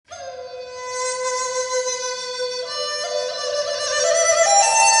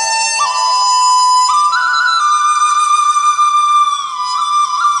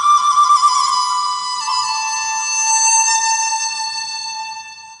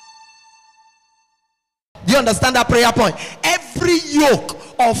Do you understand that prayer point? Every yoke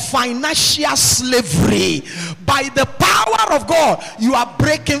of financial slavery, by the power of God, you are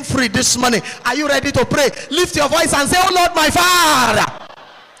breaking free this morning. Are you ready to pray? Lift your voice and say, oh Lord my Father,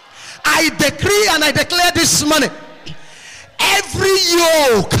 I decree and I declare this morning, every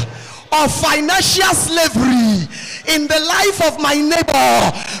yoke of financial slavery in the life of my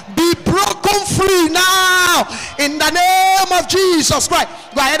neighbor be broken free now in the name of Jesus Christ.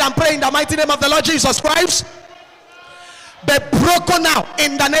 Go ahead and pray in the mighty name of the Lord Jesus Christ. Be broken now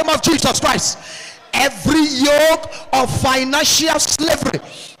in the name of Jesus Christ. Every yoke of financial slavery,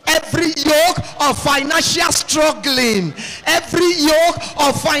 every yoke of financial struggling, every yoke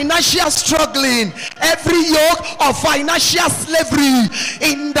of financial struggling, every yoke of financial slavery,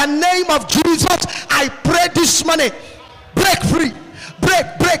 in the name of Jesus, I pray this morning, break free, break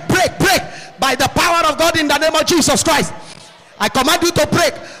by the power of God in the name of Jesus Christ. I command you to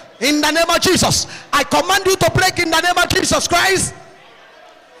break in the name of Jesus. I command you to break in the name of Jesus Christ.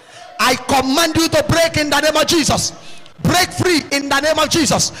 I command you to break in the name of Jesus. Break free in the name of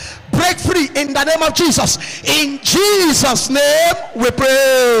Jesus. Break free in the name of Jesus. In Jesus' name we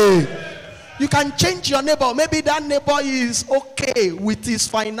pray. You can change your neighbor. Maybe that neighbor is okay with his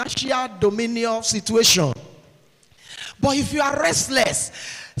financial dominion situation, but if you are restless,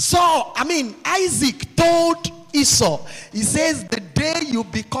 so Isaac told Esau, he says, the day you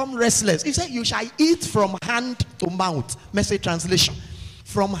become restless, he said, you shall eat from hand to mouth. Message translation,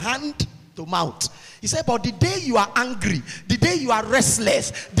 from hand to mouth. He said, but the day you are angry, the day you are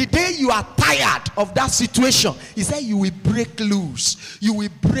restless, the day you are tired of that situation, he said, you will break loose, you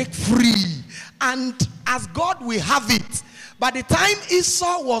will break free. And as God will have it, by the time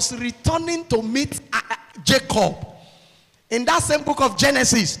Esau was returning to meet Jacob, in that same book of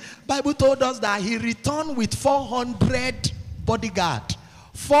Genesis, Bible told us that he returned with 400 bodyguard.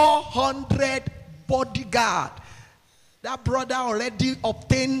 400 bodyguard. That brother already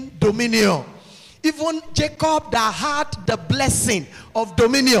obtained dominion. Even Jacob that had the blessing of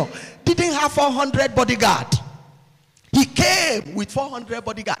dominion didn't have 400 bodyguard. He came with 400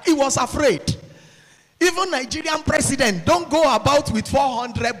 bodyguard. He was afraid. Even Nigerian president don't go about with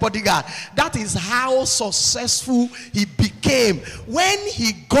 400 bodyguard. That is how successful he became when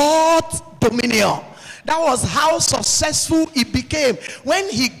he got dominion. That was how successful he became when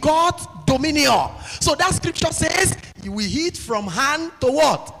he got dominion. So that scripture says, you will eat from hand to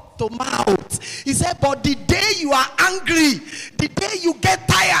what? To mouth. He said, but the day you are angry, the day you get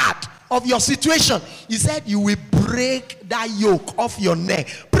tired of your situation, he said, you will break that yoke off your neck.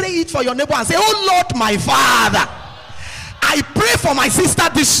 Pray it for your neighbor and say, oh Lord my Father, I pray for my sister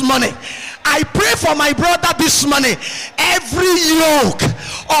this morning, I pray for my brother this morning. Every yoke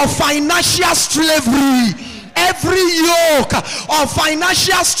of financial slavery, every yoke of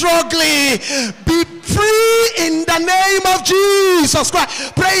financial struggling, be free in the name of Jesus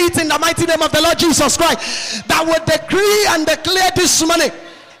Christ. Pray it in the mighty name of the Lord Jesus Christ, that will decree and declare this morning,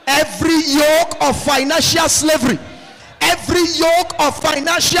 every yoke of financial slavery, every yoke of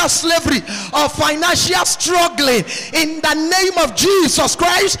financial slavery, of financial struggling, in the name of Jesus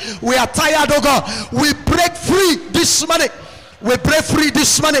Christ, we are tired, oh God. We break free this morning. We break free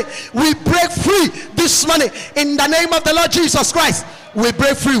this morning. We break free this morning in the name of the Lord Jesus Christ. We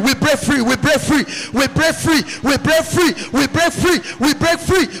break free, we break free, we break free, we break free, we break free, we break free, we break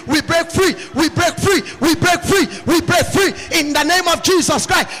free, we break free, we break free, we break free, we break free in the name of Jesus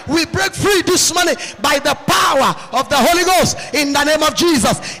Christ. We break free this morning by the power of the Holy Ghost in the name of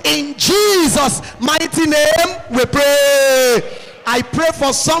Jesus. In Jesus' mighty name we pray. I pray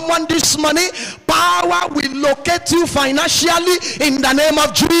for someone this morning, power will locate you financially in the name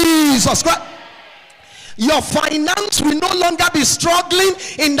of Jesus Christ. Your finance will no longer be struggling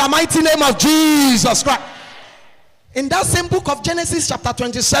in the mighty name of Jesus Christ. In that same book of Genesis chapter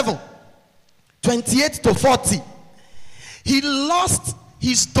 27, 28 to 40, he lost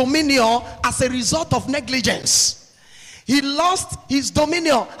his dominion as a result of negligence. He lost his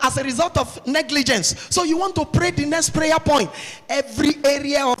dominion as a result of negligence. So you want to pray the next prayer point. Every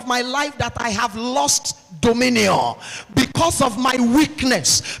area of my life that I have lost dominion because of my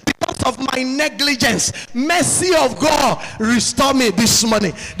weakness, because of my negligence, mercy of God, restore me this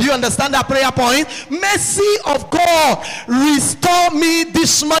morning. Do you understand that prayer point? Mercy of God, restore me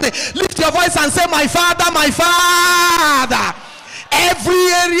this morning. Lift your voice and say, my Father, my Father, every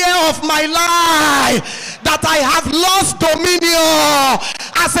area of my life that I have lost dominion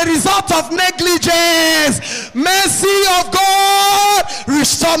as a result of negligence, mercy of God,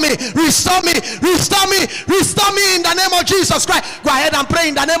 restore me, restore me, restore me, restore me in the name of Jesus Christ. Go ahead and pray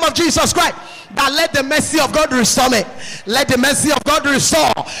in the name of Jesus Christ. that let the mercy of God restore me. Let the mercy of God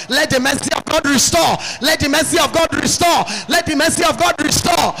restore. Let the mercy of God restore. Let the mercy of God restore. Let the mercy of God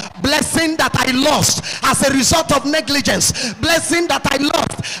restore. Blessing that I lost as a result of negligence. Blessing that I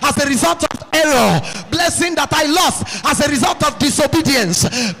lost as a result of error. Blessing that I lost as a result of disobedience.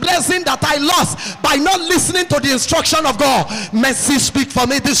 Blessing that I lost by not listening to the instruction of God. Mercy, speak for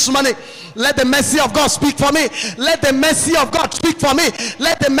me this morning. Let the mercy of God speak for me. Let the mercy of God speak for me.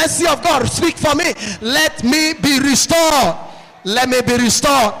 Let the mercy of God speak for me. Let me be restored. Let me be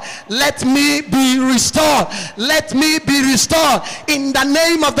restored. Let me be restored. Let me be restored in the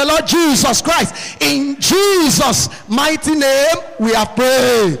name of the Lord Jesus Christ. In Jesus' mighty name we have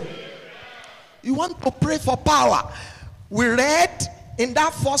prayed. You want to pray for power? We read in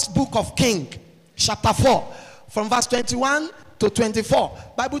that first book of Kings, chapter 4, from verse 21 to 24.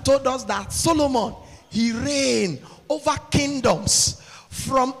 Bible told us that Solomon, he reigned over kingdoms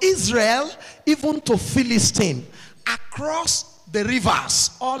from Israel even to Philistine, across the rivers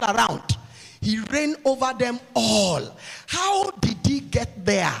all around. He reigned over them all. How did he get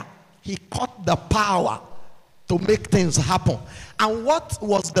there? He caught the power to make things happen. And what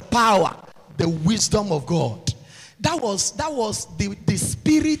was the power? The wisdom of God. That was the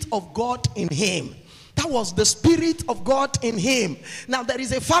Spirit of God in him. That was the Spirit of God in him. Now, there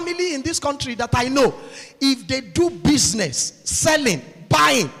is a family in this country that I know. If they do business, selling,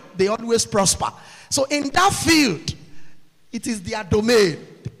 buying, they always prosper. So in that field, it is their domain.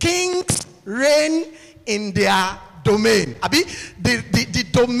 The kings reign in their domain. Abi, the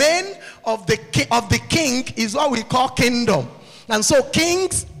domain of the king is what we call kingdom. And so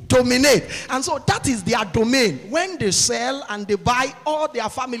kings dominate. And so that is their domain. When they sell and they buy, all their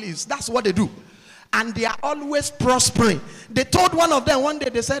families, that's what they do. And they are always prospering. They told one of them one day,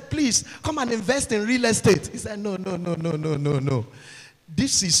 they said, please come and invest in real estate. He said, no.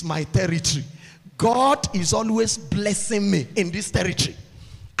 This is my territory. God is always blessing me in this territory.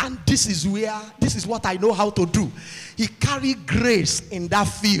 And this is what I know how to do. He carried grace in that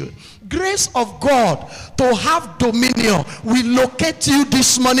field. Grace of God to have dominion will locate you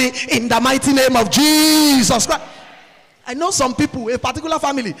this morning in the mighty name of Jesus Christ. I know some people, a particular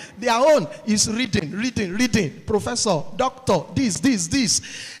family, their own is reading, professor, doctor, this.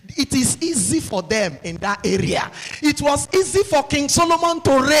 It is easy for them in that area. It was easy for King Solomon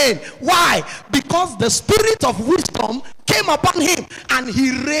to reign. Why? Because the spirit of wisdom came upon him and he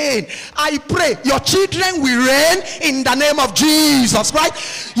reigned. I pray your children will reign in the name of Jesus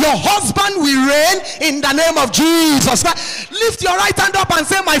Christ. Your husband will reign in the name of Jesus Christ. Lift your right hand up and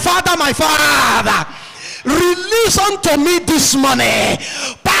say, my Father, my Father, release unto me this morning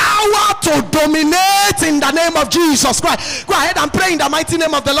power to dominate in the name of Jesus Christ. Go ahead and pray in the mighty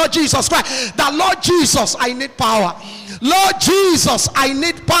name of the Lord Jesus Christ. The Lord Jesus, I need power. Lord Jesus, I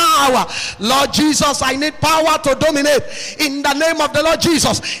need power. Lord Jesus, I need power to dominate in the name of the Lord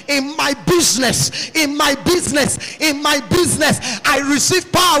Jesus. In my business, I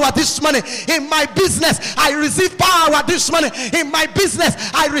receive power this morning. In my business, I receive power this morning. In my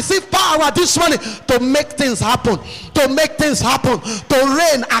business, I receive power this morning to make things happen. To make things happen. To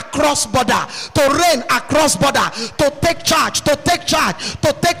reign across border. To reign across border. To take charge. To take charge.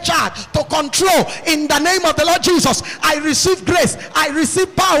 To take charge. To control. In the name of the Lord Jesus, I receive grace. I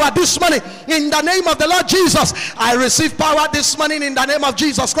receive power this morning in the name of the Lord Jesus. I receive power this morning in the name of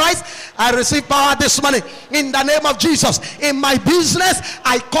Jesus Christ. I receive power this morning in the name of Jesus. In my business,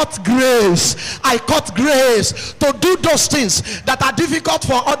 I cut grace. I cut grace to do those things that are difficult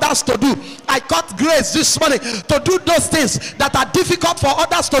for others to do. I cut grace this morning to do those things that are difficult for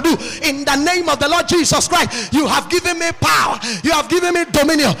others to do. In the name of the Lord Jesus Christ, you have given me power. You have given me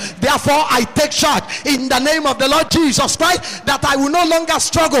dominion. Therefore, I take charge in the name of the Lord Jesus Christ, that I will no longer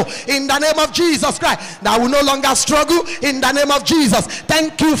struggle in the name of Jesus Christ. That I will no longer struggle in the name of Jesus.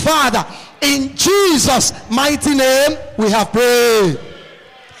 Thank you, Father. In Jesus' mighty name, we have prayed.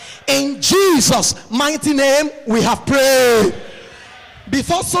 In Jesus' mighty name, we have prayed.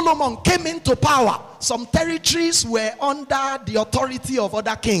 Before Solomon came into power, some territories were under the authority of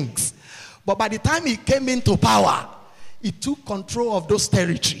other kings. But by the time he came into power, he took control of those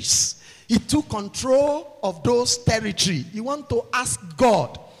territories. He took control of those territories. You want to ask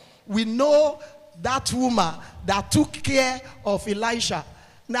God. We know that woman that took care of Elisha.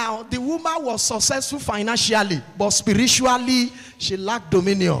 Now, the woman was successful financially, but spiritually, she lacked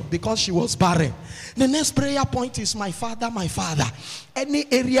dominion because she was barren. The next prayer point is, my Father, any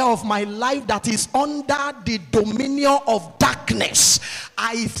area of my life that is under the dominion of darkness,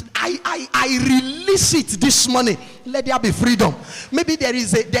 I release it this morning. Let there be freedom. Maybe there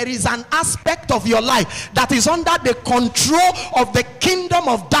is an aspect of your life that is under the control of the kingdom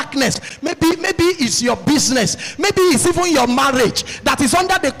of darkness. Maybe it's your business. Maybe it's even your marriage that is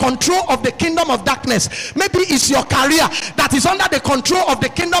under the control of the kingdom of darkness. Maybe it's your career that is under the control of the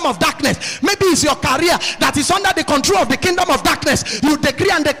kingdom of darkness. Maybe it's your career that is under the control of the kingdom of darkness. You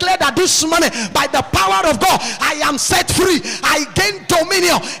decree and declare that this morning, by the power of God, I am set free. I gain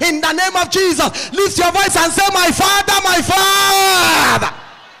dominion in the name of Jesus. Lift your voice and say, my Father, my Father.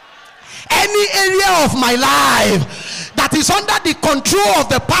 Any area of my life that is under the control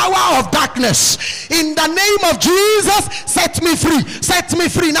of the power of darkness, in the name of Jesus, set me free. Set me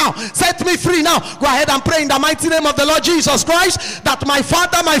free now. Set me free now. Go ahead and pray in the mighty name of the Lord Jesus Christ, that my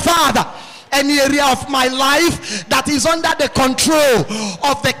Father, any area of my life that is under the control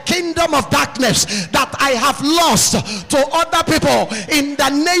of the kingdom of darkness that I have lost to other people, in the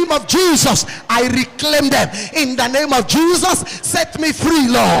name of Jesus, I reclaim them. In the name of Jesus, set me free,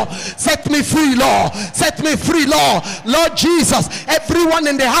 Lord. Set me free, Lord. Set me free, Lord. Lord Jesus, everyone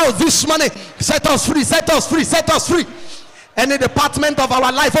in the house this morning, set us free, set us free, set us free. Any department of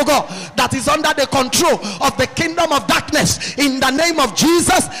our life, oh God, that is under the control of the kingdom of darkness, in the name of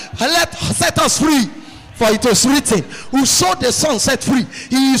Jesus, set us free. For it is written, who saw the Son set free,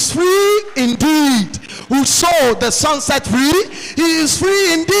 he is free indeed. Who saw the Son set free, he is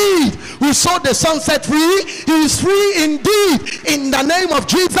free indeed. Who saw the Son set free, he is free indeed. In the name of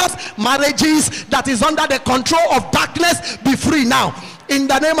Jesus, marriages that is under the control of darkness, be free now. In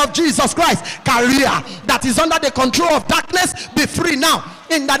the name of Jesus Christ, career that is under the control of darkness, be free now.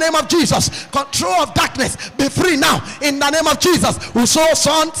 In the name of Jesus, control of darkness, be free now. In the name of Jesus, who saw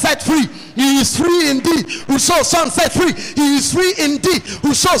Son set free, he is free indeed. Who saw Son set free, he is free indeed.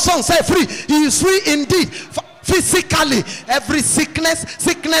 Who saw Son set free, he is free indeed. Physically, every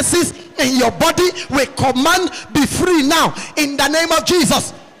sicknesses in your body, we command, be free now. In the name of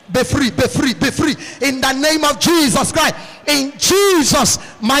Jesus, be free, be free, be free. In the name of Jesus Christ. In Jesus'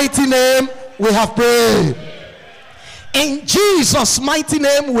 mighty name we have prayed. In Jesus' mighty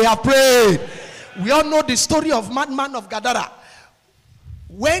name we have prayed. We all know the story of madman of Gadara.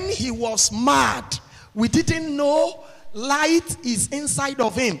 When he was mad, we didn't know light is inside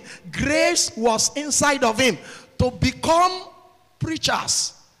of him. Grace was inside of him to become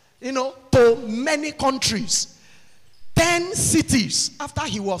preachers, to many countries. 10 cities after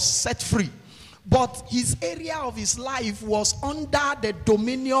he was set free. But his area of his life was under the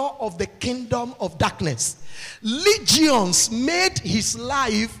dominion of the kingdom of darkness. Legions made his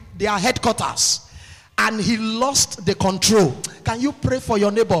life their headquarters, and he lost the control. Can you pray for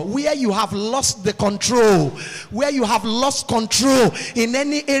your neighbor where you have lost the control? Where you have lost control in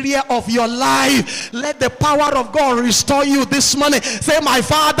any area of your life, let the power of God restore you this morning. Say, my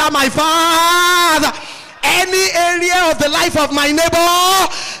Father, any area of the life of my neighbor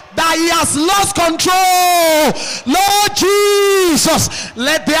that he has lost control, Lord Jesus,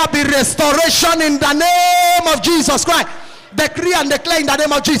 let there be restoration in the name of Jesus Christ. Decree and declare in the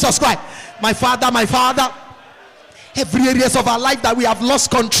name of Jesus Christ. My Father, every areas of our life that we have lost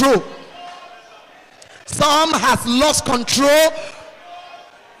control. Some has lost control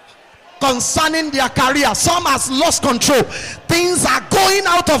concerning their career. Some has lost control. Things are going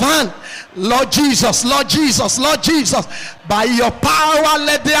out of hand. Lord Jesus, by your power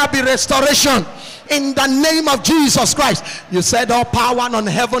let there be restoration in the name of Jesus Christ. You said all power on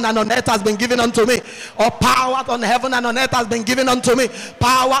heaven and on earth has been given unto me. All power on heaven and on earth has been given unto me.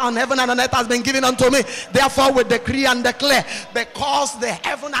 Power on heaven and on earth has been given unto me. Therefore we decree and declare, because the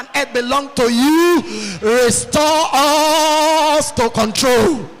heaven and earth belong to you, restore us to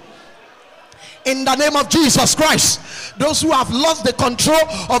control. In the name of Jesus Christ, those who have lost the control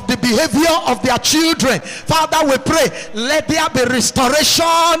of the behavior of their children, Father, we pray, let there be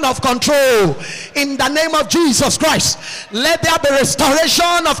restoration of control. In the name of Jesus Christ, let there be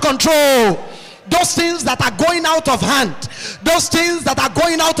restoration of control. Those things that are going out of hand, those things that are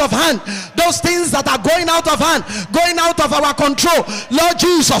going out of hand, those things that are going out of hand, going out of our control, Lord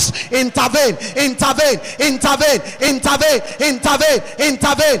Jesus, intervene, intervene, intervene, intervene, intervene,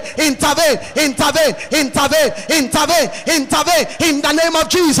 intervene, intervene, intervene, intervene, intervene, intervene, in the name of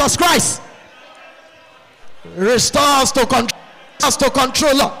Jesus Christ. Restore us to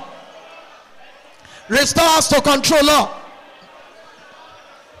control, Lord. Restore us to control, Lord.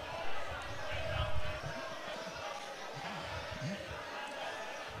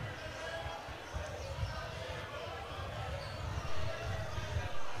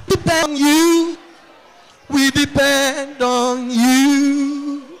 depend on you. We depend on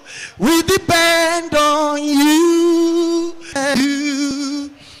you. We depend on you.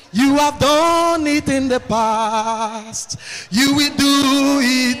 You have done it in the past. You will do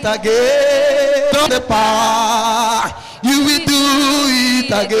it again. On the past, you will do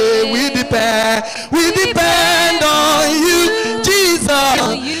it again. We depend on you, Jesus.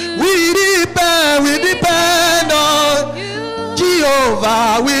 We depend on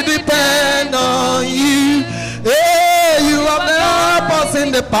Jehovah. We depend on you. Hey, you have helped us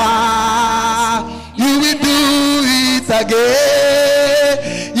in the past. You will do it again.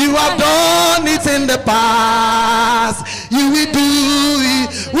 You have done it in the past. You will do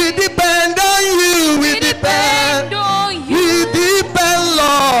it. We depend on you. We depend on you. We depend,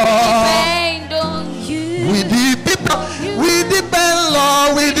 Lord. We depend,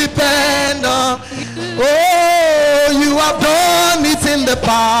 Lord. We depend on. Oh, you have done it in the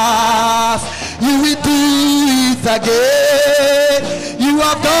past. You will do it again. You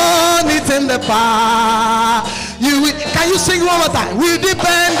have done it in the past. You will. Can you sing one more time? We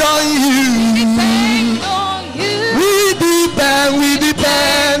depend on you. We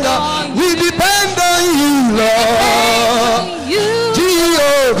depend on you, Lord.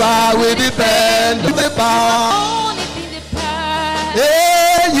 Jehovah, we depend on the past.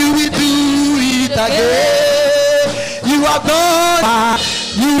 Hey, you will do it again. You have done.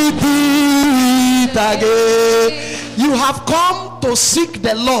 You will do it again. You have come to seek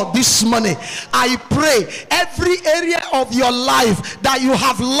the Lord this morning. I pray every area of your life that you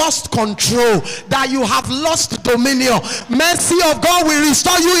have lost control, that you have lost dominion, mercy of God will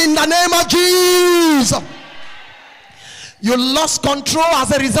restore you in the name of Jesus. You lost control as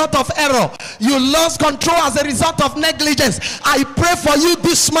a result of error. You lost control as a result of negligence. I pray for you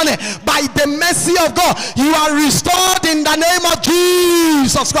this morning, by the mercy of God, you are restored in the name of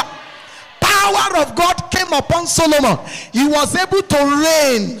Jesus Christ. Power of God came upon Solomon. He was able to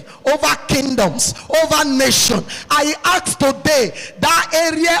reign over kingdoms, over nations. I ask today, that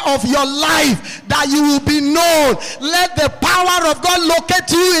area of your life that you will be known, let the power of God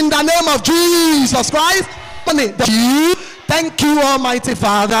locate you in the name of Jesus Christ. Thank you, Almighty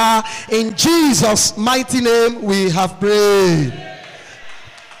Father. In Jesus' mighty name we have prayed.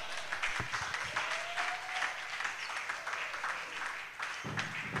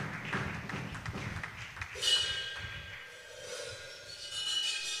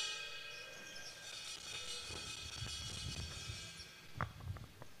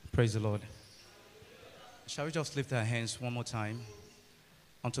 Praise the Lord. Shall we just lift our hands one more time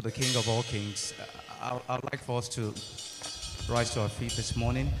unto the King of all kings? I'd like for us to rise to our feet this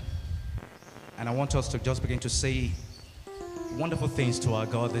morning, and I want us to just begin to say wonderful things to our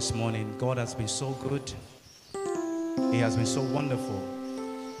God this morning. God has been so good. He has been so wonderful.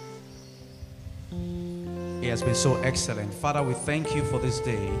 He has been so excellent. Father, we thank you for this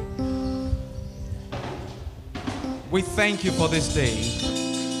day. We thank you for this day.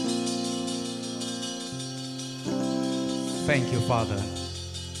 Thank you, Father.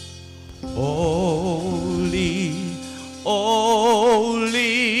 Holy,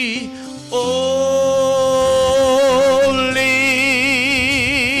 holy, holy,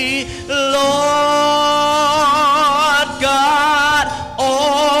 Lord God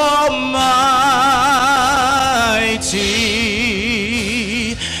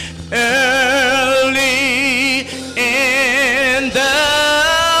Almighty. Early in the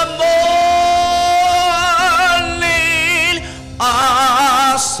morning,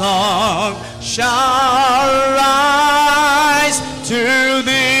 our song shall rise to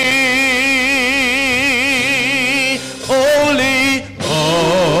thee. Holy,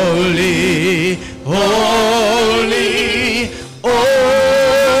 holy, holy,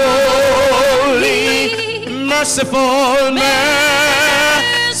 holy, merciful, merciful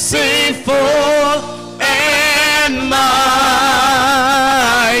and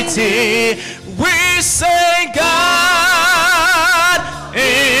mighty. We say God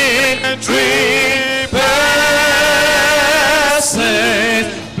in three persons,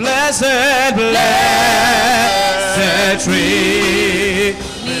 blessed, blessed Trinity.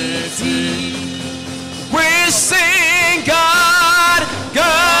 We sing God,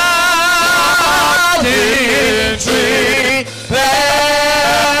 God in three persons,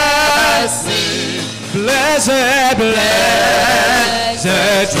 blessed,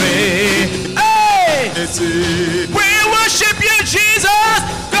 blessed Trinity. We worship you, Jesus.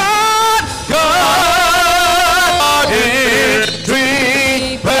 God, God in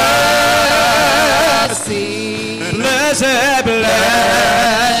three persons, blessed,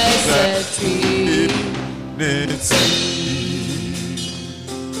 blessed Trinity.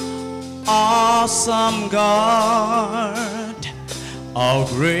 awesome God, how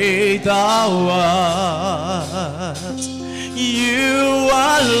great thou art. You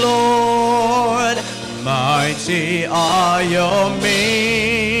are Lord, mighty are your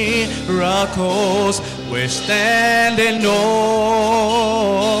miracles. We stand in awe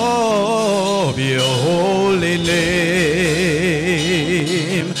of your holy name.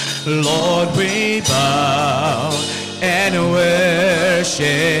 Lord, we bow and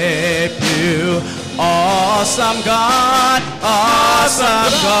worship you. Awesome God,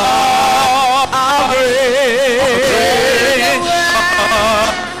 awesome God, how great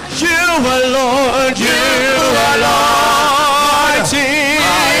you are, Lord, you are Lord,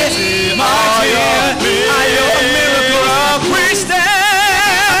 mighty, mighty are your miracles. We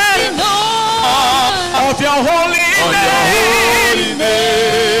stand in awe of your holy name.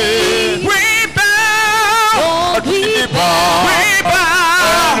 We bow, we bow, we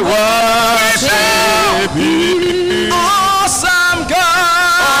bow and worship you. Awesome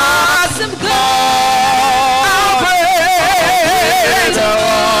God, awesome God, how great thou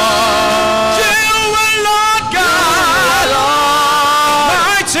art. You are Lord God,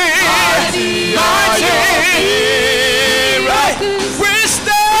 mighty, mighty. We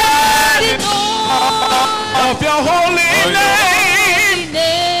stand in awe of your holy name.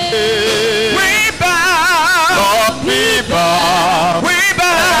 We bow, we bow, we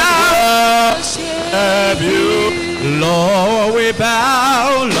bow, worship you. Lord, we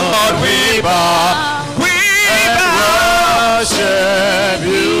bow, Lord, we bow, we bow, worship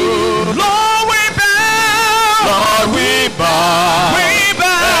you. Lord, we bow, Lord, we bow, we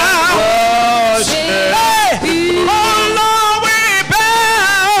bow, worship you. Oh, Lord, we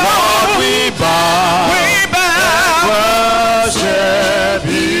bow, Lord, we bow, we bow, worship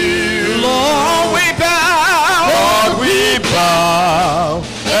you. Lord, we bow, Lord, we bow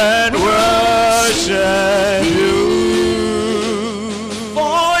and worship you.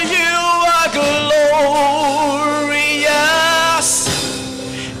 For you are glorious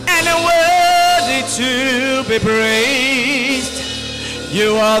and worthy to be praised. You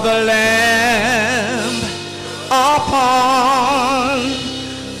are the Lamb upon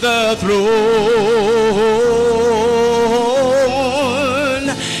the throne,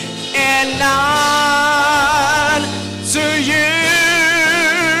 and unto you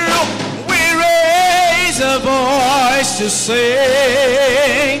we raise a voice to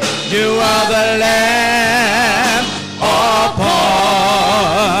sing. You are the Lamb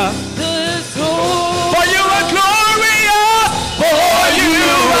upon the throne. For you are glorious, for you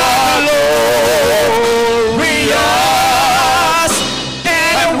are glorious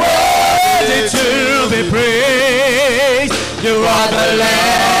and worthy to be praised. You are the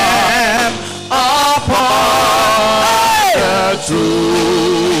Lamb upon the throne.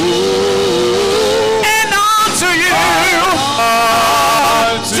 And unto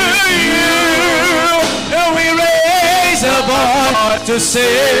you we raise a voice to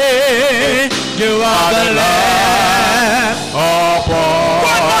say, you are the Lamb upon.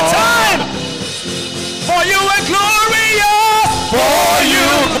 One more time. For you are glorious, for you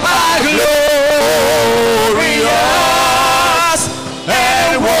are glorious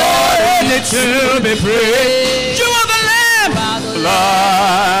and worthy to be praised. You are the Lamb,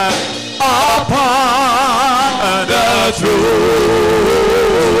 Lamb upon the throne,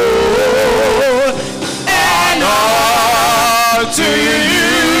 and unto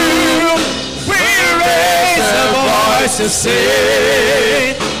you we raise a voice to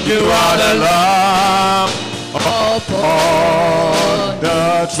say, you are the Lamb upon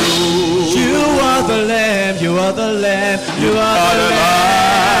the throne. You are the Lamb, you are the Lamb, you are the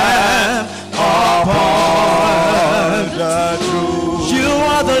Lamb upon the throne. You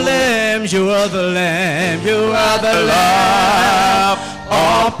are the Lamb, you are the Lamb, you are the Lamb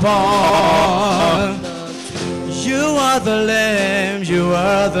upon. You are the Lamb, you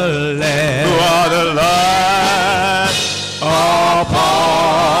are the Lamb, you are the Lamb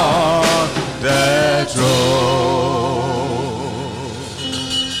upon the throne.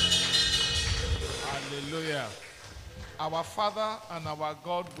 Hallelujah. Our Father and our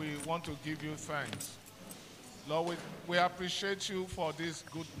God, we want to give you thanks. Lord, we appreciate you for this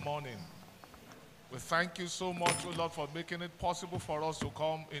good morning. We thank you so much, oh Lord, for making it possible for us to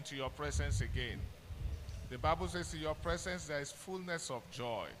come into your presence again. The Bible says in your presence there is fullness of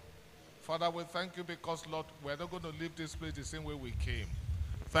joy. Father, we thank you because, Lord, we're not going to leave this place the same way we came.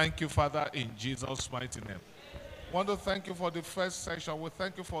 Thank you, Father, in Jesus' mighty name. I want to thank you for the first session. We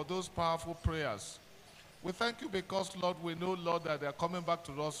thank you for those powerful prayers. We thank you because, Lord, we know, Lord, that they're coming back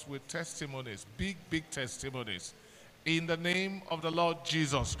to us with testimonies, big, big testimonies. In the name of the Lord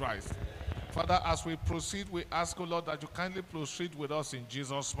Jesus Christ. Father, as we proceed, we ask, O Lord, that you kindly proceed with us in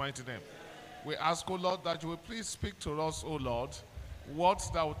Jesus' mighty name. We ask, O Lord, that you will please speak to us, O Lord,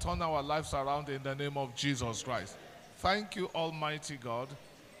 words that will turn our lives around in the name of Jesus Christ. Thank you, Almighty God,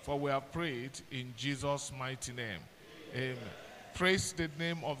 for we have prayed in Jesus' mighty name. Amen. Praise the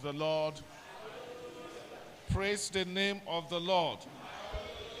name of the Lord. Praise the name of the Lord.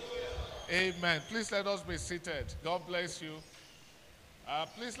 Amen. Please let us be seated. God bless you.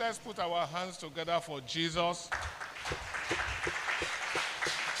 Please let's put our hands together for Jesus.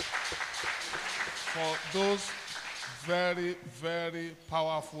 For those very, very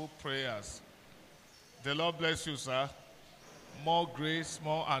powerful prayers. The Lord bless you, sir. More grace,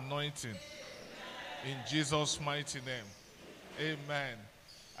 more anointing. In Jesus' mighty name. Amen.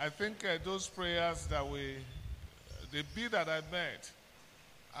 I think those prayers that the bill that I made,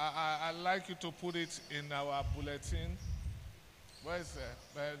 I'd like you to put it in our bulletin. Where is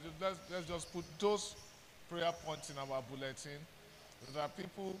that? Let's just put those prayer points in our bulletin. There are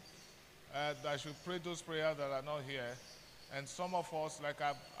people that should pray those prayers that are not here. And some of us, like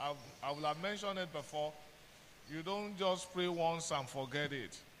I will have mentioned it before, you don't just pray once and forget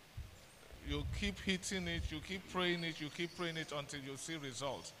it. You keep hitting it, you keep praying it, you keep praying it until you see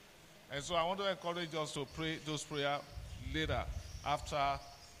results. And so I want to encourage us to pray those prayers later after,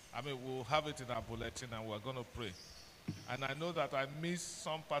 we'll have it in our bulletin and we're going to pray. And I know that I missed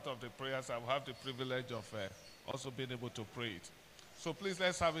some part of the prayers. I will have the privilege of also being able to pray it. So please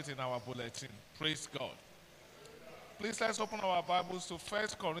let's have it in our bulletin. Praise God. Please let's open our Bibles to 1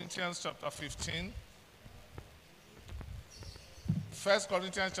 Corinthians chapter 15. 1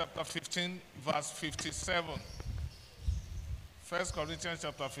 Corinthians chapter 15 verse 57. 1 Corinthians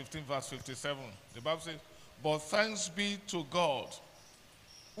chapter 15 verse 57. The Bible says, "But thanks be to God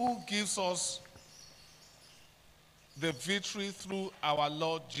who gives us the victory through our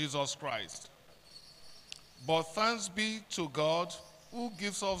Lord Jesus Christ." But thanks be to God who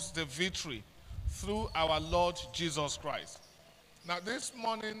gives us the victory through our Lord Jesus Christ. Now this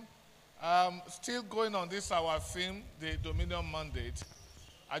morning, still going on this our theme, the Dominion Mandate,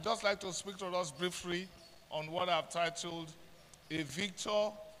 I'd just like to speak to us briefly on what I've titled, "A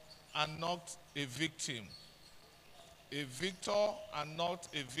Victor and Not a Victim." A victor and not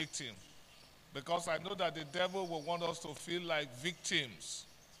a victim. Because I know that the devil will want us to feel like victims.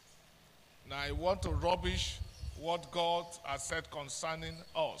 Now I want to rubbish what God has said concerning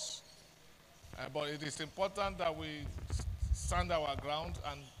us. But it is important that we stand our ground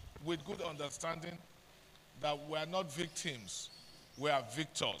and with good understanding that we are not victims, we are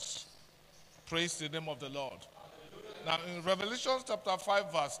victors. Praise the name of the Lord. Now in Revelation chapter 5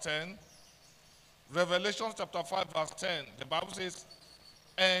 verse 10, Revelation chapter 5 verse 10, the Bible says,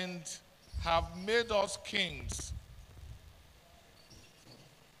 "And have made us kings."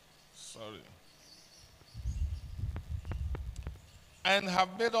 "And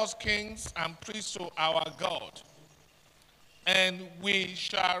have made us kings and priests to our God, and we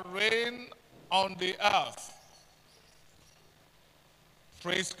shall reign on the earth."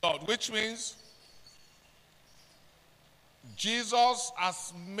 Praise God. Which means Jesus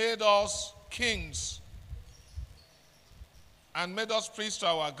has made us kings and made us priests to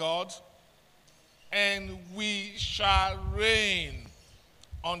our God, and we shall reign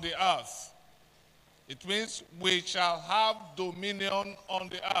on the earth. It means we shall have dominion on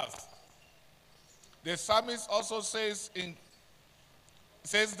the earth. The psalmist also says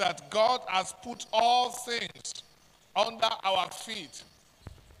that God has put all things under our feet.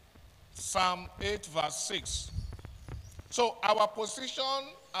 Psalm 8 verse 6. So our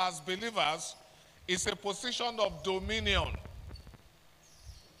position as believers is a position of dominion.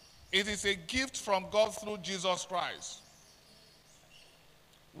 It is a gift from God through Jesus Christ.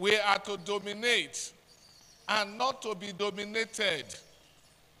 We are to dominate and not to be dominated.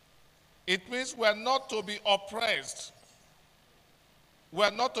 It means we are not to be oppressed. We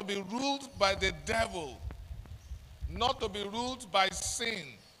are not to be ruled by the devil, not to be ruled by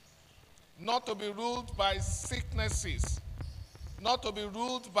sin, not to be ruled by sicknesses, not to be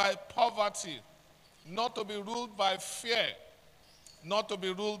ruled by poverty, not to be ruled by fear, not to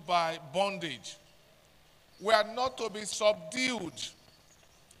be ruled by bondage. We are not to be subdued.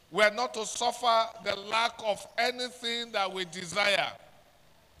 We are not to suffer the lack of anything that we desire.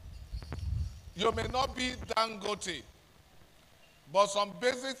 You may not be Dangote, but some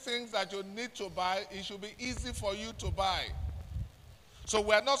basic things that you need to buy, it should be easy for you to buy. So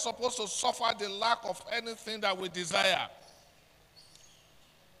we are not supposed to suffer the lack of anything that we desire.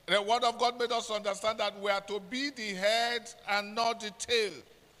 The word of God made us understand that we are to be the head and not the tail.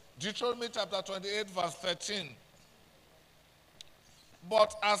 Deuteronomy chapter 28 verse 13.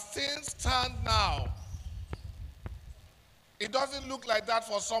 But as things stand now, it doesn't look like that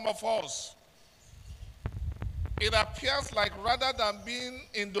for some of us. It appears like rather than being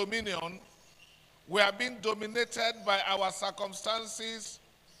in dominion, we are being dominated by our circumstances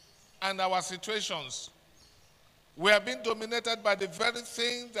and our situations. We are being dominated by the very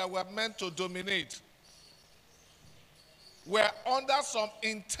things that we're meant to dominate. We're under some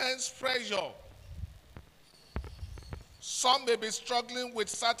intense pressure. Some may be struggling with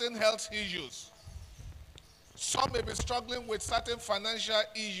certain health issues. Some may be struggling with certain financial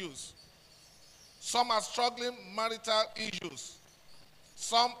issues. Some are struggling marital issues.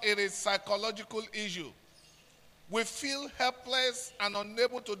 Some it is psychological issue. We feel helpless and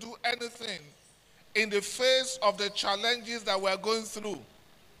unable to do anything in the face of the challenges that we are going through.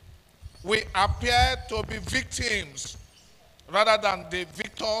 We appear to be victims rather than the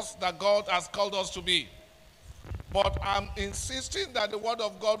victors that God has called us to be. But I'm insisting that the word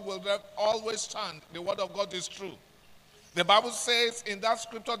of God will always stand. The word of God is true. The Bible says in that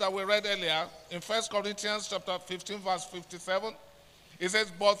scripture that we read earlier, in 1 Corinthians chapter 15, verse 57, it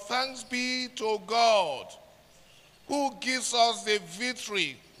says, "But thanks be to God, who gives us the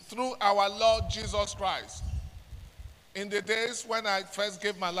victory through our Lord Jesus Christ." In the days when I first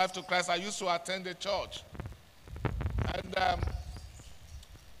gave my life to Christ, I used to attend the church. And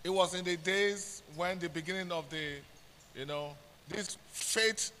it was in the days when the beginning of the, this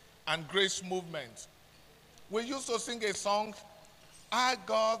faith and grace movement. We used to sing a song, "I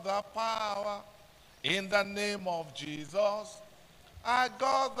got the power in the name of Jesus. I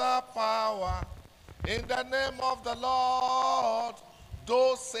got the power in the name of the Lord.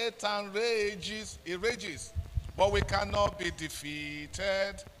 Though Satan rages, he rages, but we cannot be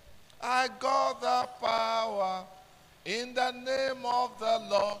defeated. I got the power in the name of the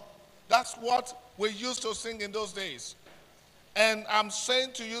Lord." That's what we used to sing in those days. And I'm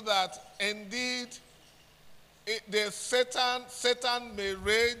saying to you that indeed, Satan may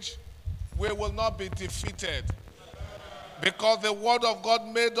rage, we will not be defeated. Because the word of God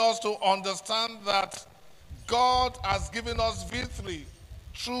made us to understand that God has given us victory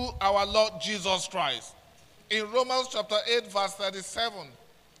through our Lord Jesus Christ. In Romans chapter 8, verse 37,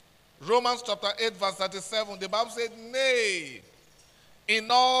 Romans chapter 8, verse 37, the Bible said, "Nay,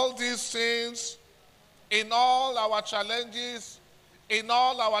 in all these things, in all our challenges, in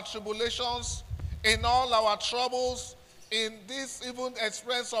all our tribulations, in all our troubles, in this even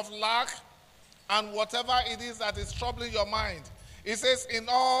experience of lack, and whatever it is that is troubling your mind," it says, "in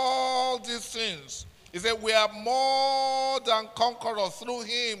all these things," it says, "we are more than conquerors through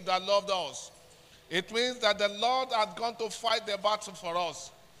him that loved us." It means that the Lord has gone to fight the battle for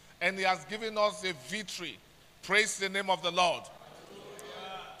us, and he has given us the victory. Praise the name of the Lord.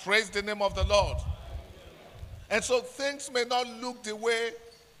 Praise the name of the Lord. And so things may not look the way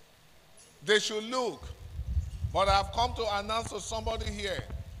they should look, but I've come to announce to somebody here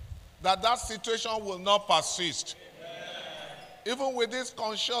that that situation will not persist. Even with this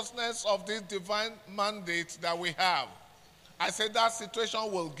consciousness of this divine mandate that we have, I said that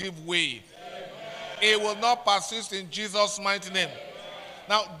situation will give way. It will not persist in Jesus' mighty name.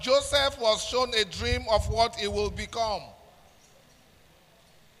 Now, Joseph was shown a dream of what he will become.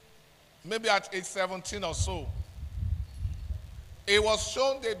 Maybe at age 17 or so. He was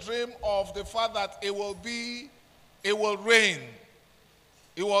shown the dream of the fact that it will reign.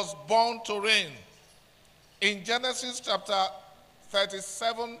 He was born to reign. In Genesis chapter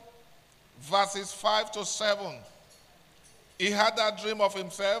 37, verses 5 to 7, he had that dream of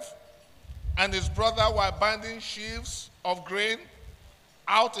himself and his brother were binding sheaves of grain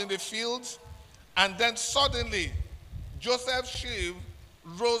out in the fields, and then suddenly Joseph's sheaf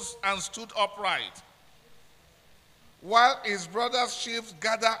rose and stood upright, while his brother's sheaves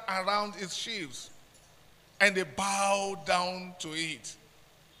gathered around his sheaves, and they bowed down to it.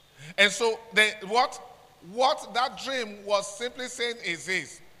 And so what that dream was simply saying is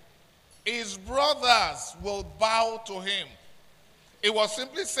this: his brothers will bow to him. It was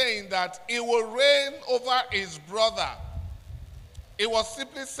simply saying that he will reign over his brother. It was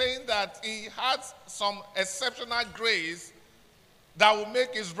simply saying that he had some exceptional grace that will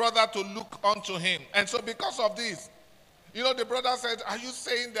make his brother to look unto him. And so because of this, the brother said, "Are you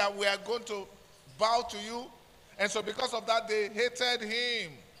saying that we are going to bow to you?" And so because of that, they hated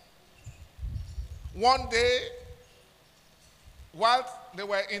him. One day, while they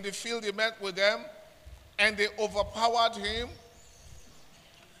were in the field, he met with them, and they overpowered him,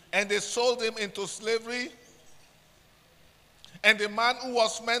 and they sold him into slavery. And the man who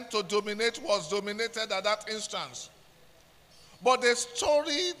was meant to dominate was dominated at that instance. But the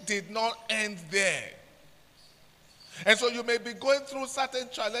story did not end there. And so you may be going through certain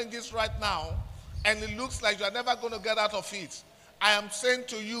challenges right now, and it looks like you are never going to get out of it. I am saying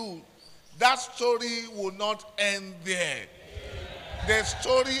to you, that story will not end there. The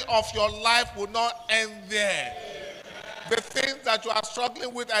story of your life will not end there. The things that you are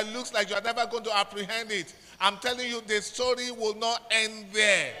struggling with, and looks like you are never going to apprehend it, I'm telling you, the story will not end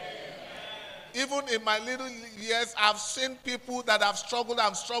there. Even in my little years, I've seen people that have struggled,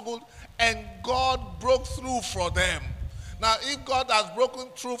 and God broke through for them. Now, if God has broken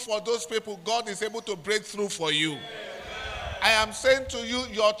through for those people, God is able to break through for you. I am saying to you,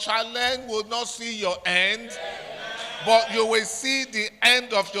 your challenge will not see your end, but you will see the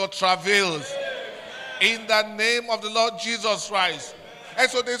end of your travails. In the name of the Lord Jesus Christ. And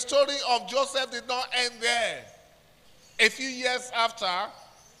so the story of Joseph did not end there. A few years after,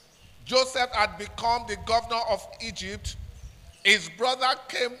 Joseph had become the governor of Egypt. His brother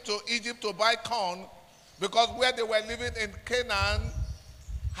came to Egypt to buy corn because where they were living in Canaan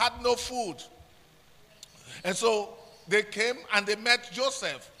had no food. And so they came and they met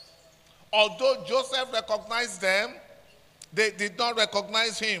Joseph. Although Joseph recognized them, they did not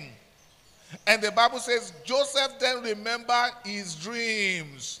recognize him. And the Bible says Joseph then remembered his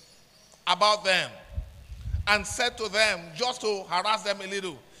dreams about them and said to them, just to harass them a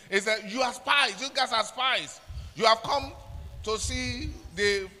little, he said, you are spies, you guys are spies. You have come to see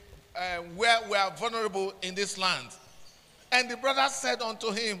where we are vulnerable in this land. And the brother said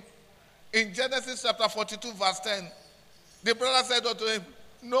unto him, in Genesis chapter 42 verse 10, the brother said unto him,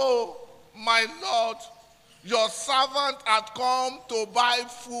 no, my Lord, your servant had come to buy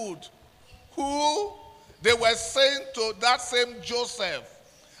food. Who they were saying to that same Joseph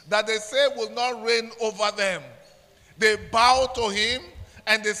that they say will not reign over them. They bowed to him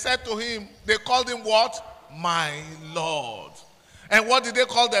and they said to him, they called him what? My Lord. And what did they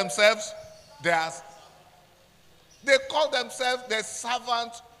call themselves? They called themselves the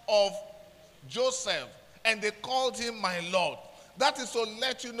servant of Joseph, and they called him my Lord. That is to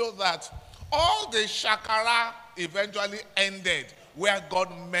let you know that all the shakara eventually ended where God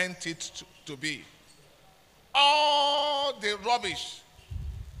meant it to be. All the rubbish,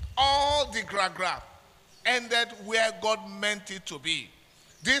 all the gra-gra ended where God meant it to be.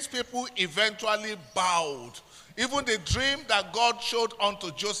 These people eventually bowed. Even the dream that God showed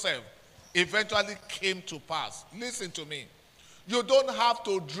unto Joseph eventually came to pass. Listen to me. You don't have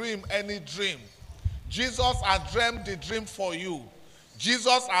to dream any dream. Jesus has dreamed the dream for you.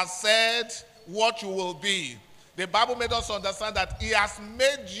 Jesus has said what you will be. The Bible made us understand that he has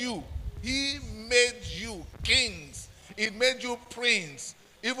made you. He made you kings. He made you prince,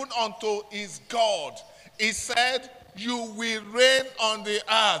 even unto his God. He said, you will reign on the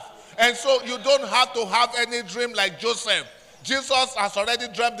earth. And so you don't have to have any dream like Joseph. Jesus has already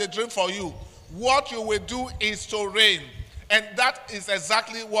dreamt the dream for you. What you will do is to reign. And that is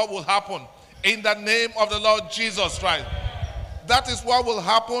exactly what will happen in the name of the Lord Jesus Christ. That is what will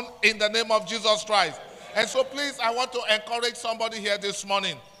happen in the name of Jesus Christ. And so please, I want to encourage somebody here this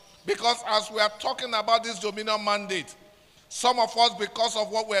morning. Because as we are talking about this dominion mandate, some of us, because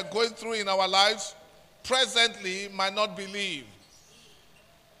of what we are going through in our lives, presently might not believe.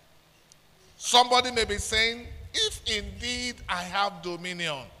 Somebody may be saying, if indeed I have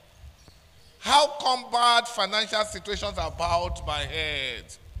dominion, how come bad financial situations are bowed my head?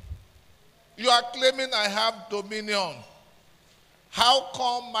 You are claiming I have dominion. How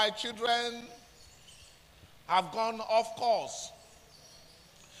come my children have gone off course?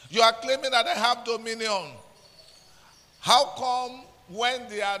 You are claiming that I have dominion. How come when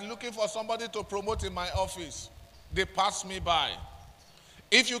they are looking for somebody to promote in my office, they pass me by?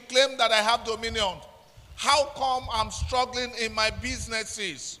 If you claim that I have dominion, how come I'm struggling in my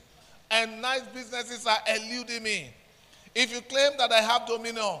businesses and nice businesses are eluding me? If you claim that I have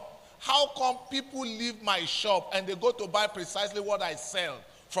dominion, how come people leave my shop and they go to buy precisely what I sell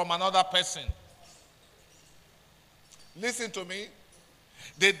from another person? Listen to me.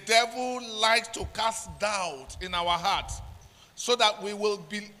 The devil likes to cast doubt in our hearts so that we will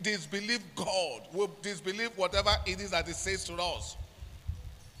disbelieve God, will disbelieve whatever it is that he says to us.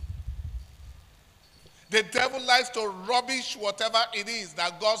 The devil likes to rubbish whatever it is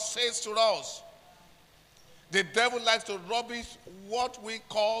that God says to us. The devil likes to rubbish what we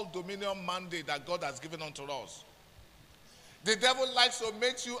call dominion mandate that God has given unto us. The devil likes to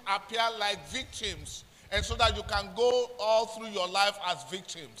make you appear like victims, and so that you can go all through your life as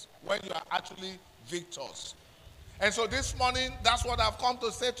victims when you are actually victors. And so this morning, that's what I've come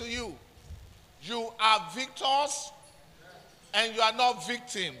to say to you. You are victors and you are not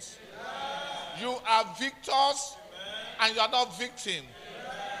victims. You are victors and you are not victims.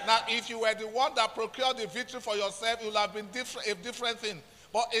 Now, if you were the one that procured the victory for yourself, it would have been a different thing.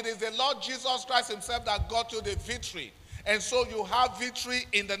 But it is the Lord Jesus Christ himself that got you the victory. And so you have victory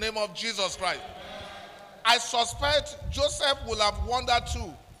in the name of Jesus Christ. I suspect Joseph will have wondered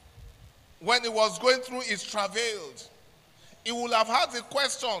too when he was going through his travails. He will have had the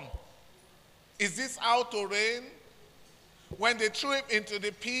question, is this how to reign? When they threw him into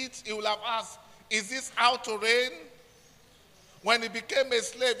the pit, he will have asked, is this how to reign? When he became a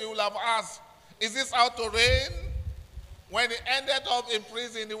slave, he will have asked, is this how to reign? When he ended up in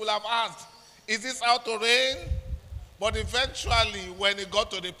prison, he will have asked, is this how to reign? But eventually, when he got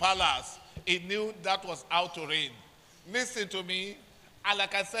to the palace, he knew that was how to reign. Listen to me, and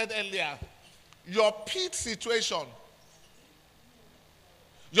like I said earlier, your pit situation,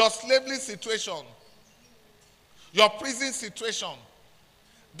 your slavery situation, your prison situation,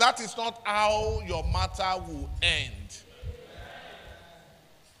 that is not how your matter will end.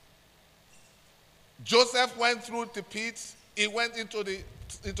 Joseph went through the pit, he went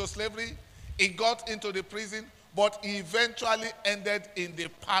into slavery, he got into the prison, but he eventually ended in the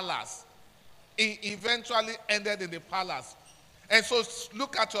palace. He eventually ended in the palace. And so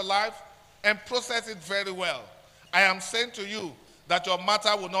look at your life and process it very well. I am saying to you that your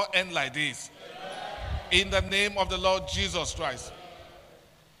matter will not end like this. In the name of the Lord Jesus Christ.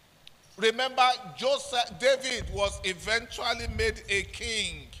 Remember, David was eventually made a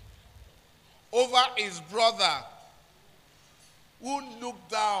king over his brother who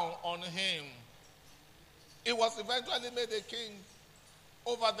looked down on him. He was eventually made a king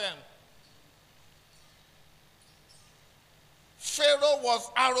over them. Pharaoh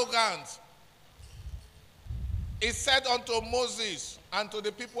was arrogant. He said unto Moses and to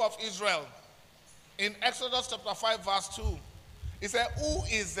the people of Israel in Exodus chapter 5 verse 2, he said, who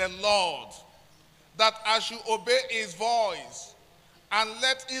is the Lord that I should obey his voice and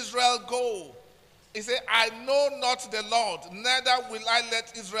let Israel go? He said, I know not the Lord, neither will I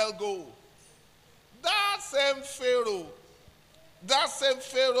let Israel go. That same Pharaoh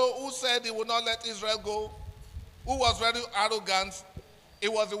who said he would not let Israel go, who was very arrogant, he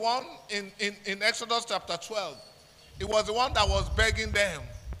was the one in Exodus chapter 12. He was the one that was begging them.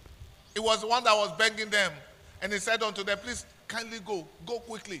 He was the one that was begging them. And he said unto them, please kindly go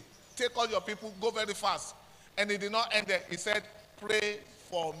quickly. Take all your people, go very fast. And he did not end there. He said, pray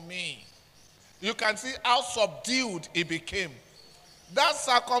for me. You can see how subdued he became. That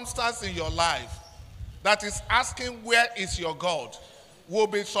circumstance in your life that is asking where is your God will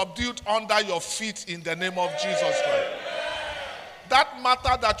be subdued under your feet in the name of Jesus Christ. That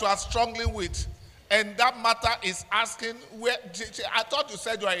matter that you are struggling with, and that matter is asking where, I thought you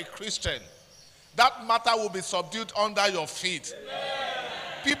said you are a Christian. That matter will be subdued under your feet.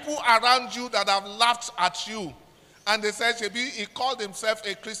 People around you that have laughed at you, and they said, he called himself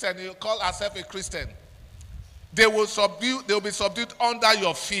a Christian, he called herself a Christian. They will be subdued under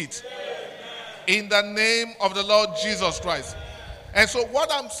your feet. In the name of the Lord Jesus Christ. And so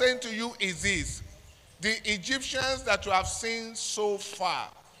what I'm saying to you is this. The Egyptians that you have seen so far,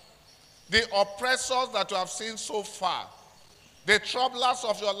 the oppressors that you have seen so far, the troublers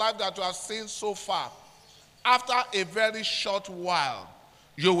of your life that you have seen so far, after a very short while,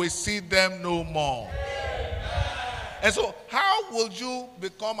 you will see them no more. And so how will you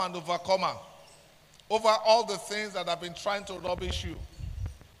become an overcomer over all the things that have been trying to rubbish you?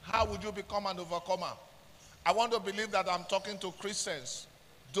 How would you become an overcomer? I want to believe that I'm talking to Christians,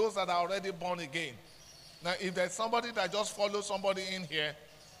 those that are already born again. Now, if there's somebody that just follows somebody in here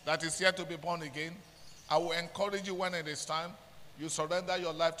that is yet to be born again, I will encourage you when it is time, you surrender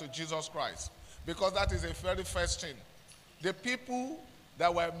your life to Jesus Christ. Because that is the very first thing. The people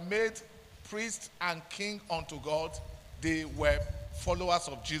that were made priest and king unto God, they were followers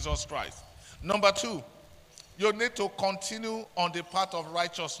of Jesus Christ. Number two, you need to continue on the path of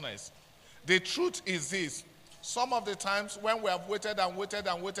righteousness. The truth is this. Some of the times when we have waited and waited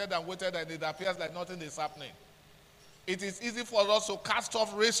and waited and waited and it appears like nothing is happening, it is easy for us to cast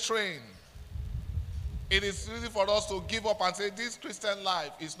off restraint. It is easy for us to give up and say, this Christian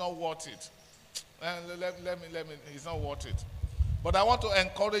life is not worth it. It's not worth it. But I want to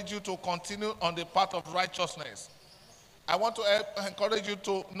encourage you to continue on the path of righteousness. I want to encourage you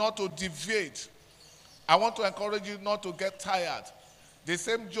to not to deviate. I want to encourage you not to get tired. The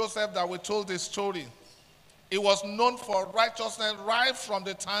same Joseph that we told this story, he was known for righteousness right from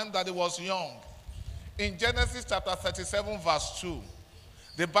the time that he was young. In Genesis chapter 37 verse 2,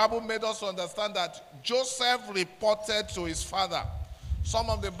 the Bible made us understand that Joseph reported to his father some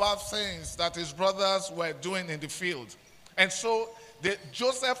of the bad things that his brothers were doing in the field. And so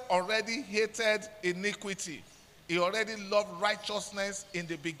Joseph already hated iniquity. He already loved righteousness in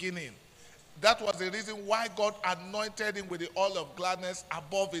the beginning. That was the reason why God anointed him with the oil of gladness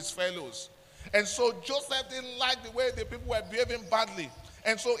above his fellows. And so Joseph didn't like the way the people were behaving badly.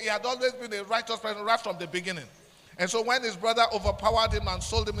 And so he had always been a righteous person right from the beginning. And so when his brother overpowered him and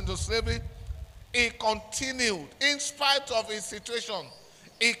sold him into slavery, he continued, in spite of his situation,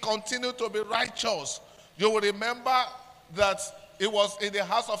 he continued to be righteous. You will remember that it was in the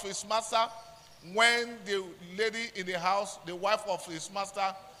house of his master when the lady in the house, the wife of his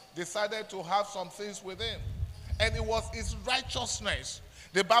master, decided to have some things with him. And it was his righteousness.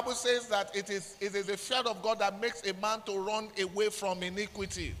 The Bible says that it is the fear of God that makes a man to run away from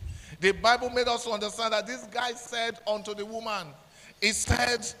iniquity. The Bible made us understand that this guy said unto the woman, he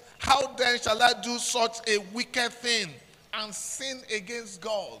said, how then shall I do such a wicked thing and sin against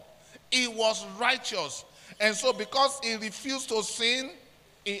God? He was righteous. And so because he refused to sin,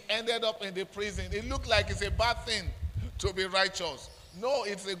 he ended up in the prison. It looked like it's a bad thing to be righteous. No,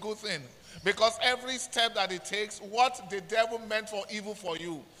 it's a good thing. Because every step that he takes, what the devil meant for evil for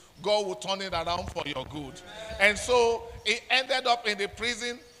you, God will turn it around for your good. And so he ended up in the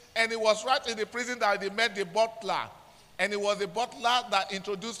prison, and it was right in the prison that he met the butler. And it was the butler that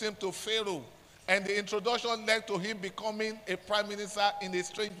introduced him to Pharaoh. And the introduction led to him becoming a prime minister in a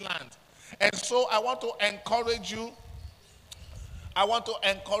strange land. And so I want to encourage you,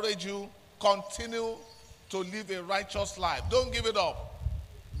 continue to live a righteous life. Don't give it up.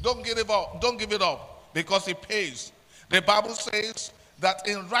 Don't give it up. Don't give it up, because it pays. The Bible says that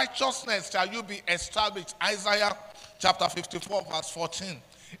in righteousness shall you be established. Isaiah chapter 54 verse 14.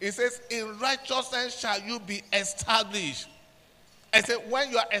 It says, in righteousness shall you be established. I said,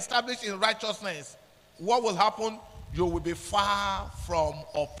 when you are established in righteousness, what will happen? You will be far from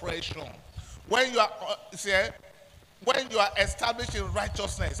oppression. When you are established in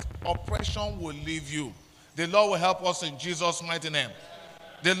righteousness, oppression will leave you. The Lord will help us in Jesus' mighty name.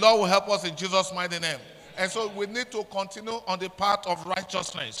 The Lord will help us in Jesus' mighty name. And so we need to continue on the path of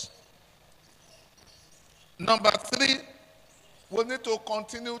righteousness. Number 3, we need to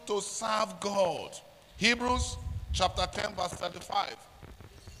continue to serve God. Hebrews chapter 10 verse 35.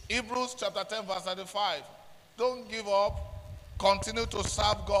 Hebrews chapter 10 verse 35. Don't give up. Continue to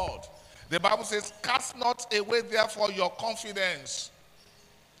serve God. The Bible says, cast not away therefore your confidence,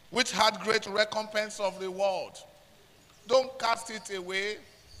 which had great recompense of reward. Don't cast it away.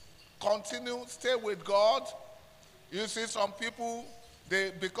 Continue, stay with God. You see some people,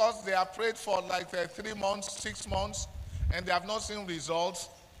 because they are prayed for like 3 months, 6 months, and they have not seen results,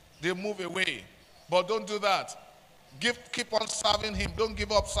 they move away. But don't do that. Keep on serving him. Don't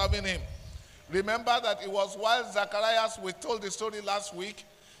give up serving him. Remember that it was while Zacharias, we told the story last week,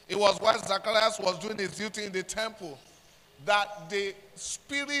 it was while Zacharias was doing his duty in the temple that the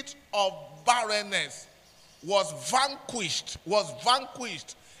spirit of barrenness was vanquished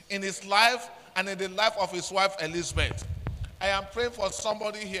in his life and in the life of his wife Elizabeth. I am praying for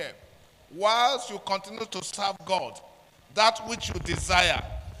somebody here. Whilst you continue to serve God, that which you desire,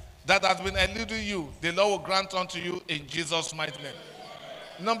 that has been eluding you, the Lord will grant unto you in Jesus' mighty name.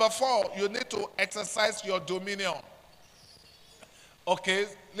 Number 4, you need to exercise your dominion. Okay,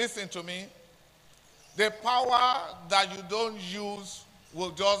 listen to me. The power that you don't use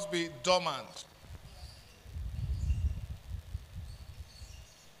will just be dormant.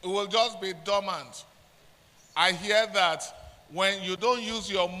 It will just be dormant. I hear that when you don't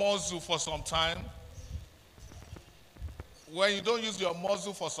use your muscle for some time,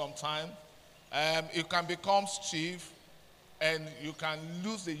 you can become stiff and you can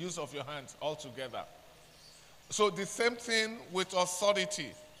lose the use of your hands altogether. So the same thing with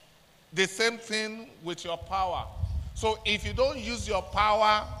authority. The same thing with your power. So if you don't use your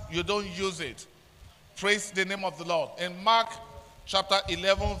power, you don't use it. Praise the name of the Lord. In Mark chapter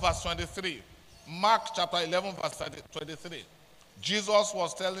 11 verse 23. Mark chapter 11 verse 23. Jesus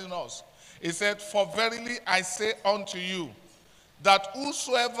was telling us, he said, for verily I say unto you, that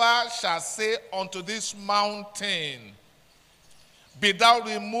whosoever shall say unto this mountain, be thou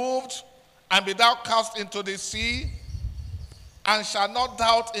removed and be thou cast into the sea, and shall not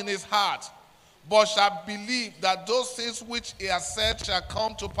doubt in his heart, but shall believe that those things which he has said shall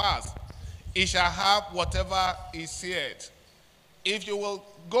come to pass, he shall have whatever he said. If you will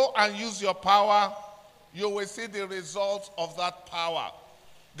go and use your power, you will see the results of that power.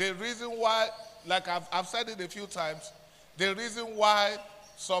 The reason why, like I've said it a few times, the reason why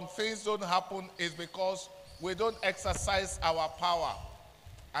some things don't happen is because we don't exercise our power.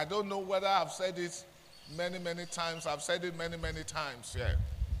 I don't know whether I've said it many, many times. I've said it many, many times here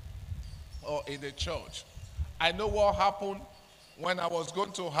or in the church. I know what happened when I was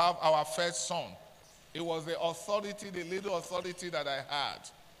going to have our first son. It was the authority, the little authority that I had,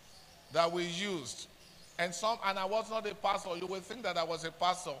 that we used. And I was not a pastor. You will think that I was a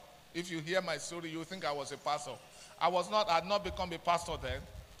pastor. If you hear my story, you will think I was a pastor. I had not become a pastor then.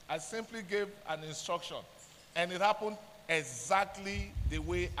 I simply gave an instruction. And it happened exactly the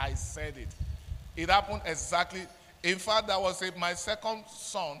way I said it. It happened exactly. In fact, that was my second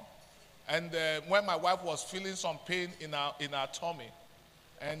son. And when my wife was feeling some pain in her tummy,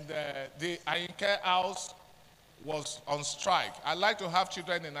 and the Care house was on strike. I like to have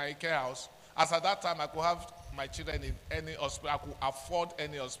children in Care house. As at that time, I could have my children in any hospital. I could afford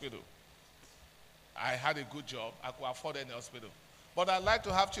any hospital. I had a good job. I could afford any hospital. But I like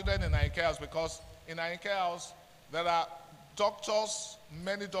to have children in Care house because in Care house, there are doctors,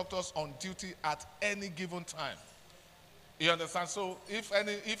 many doctors on duty at any given time. You understand? So if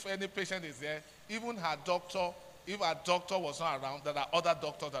any patient is there, even her doctor, if her doctor was not around, there are other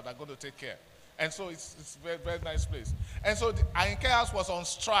doctors that are going to take care. And so it's a very, very nice place. And so the Care house was on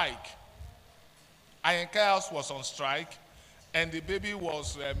strike. Care house was on strike, and the baby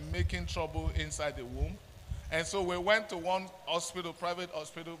was making trouble inside the womb. And so we went to one hospital, private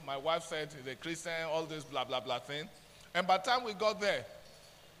hospital. My wife said, the Christian, all this blah, blah, blah thing. And by the time we got there,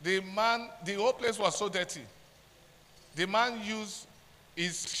 the whole place was so dirty. The man used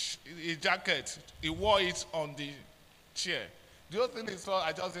his jacket. He wore it on the chair. The other thing is,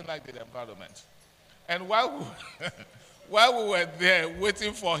 I just didn't like the environment. And while we were there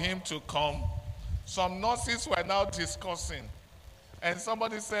waiting for him to come, some nurses were now discussing. And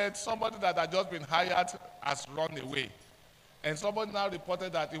somebody said, somebody that had just been hired has run away. And somebody now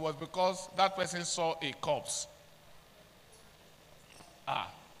reported that it was because that person saw a corpse.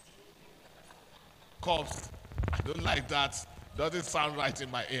 Corpse. I don't like that. Doesn't sound right in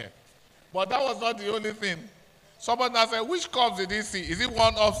my ear. But that was not the only thing. Somebody now said, which corpse did he see? Is it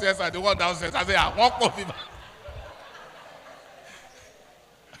one upstairs or the one downstairs? I said, one corpse.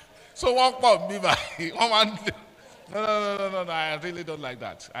 So one corpse. No, I really don't like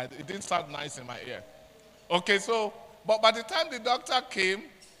that. It didn't sound nice in my ear. Okay, so, but by the time the doctor came,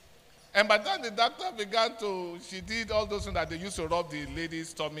 and by the time the doctor she did all those things that they used to rub the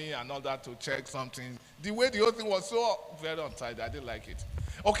lady's tummy and all that to check something. The way the whole thing was so very untidy, I didn't like it.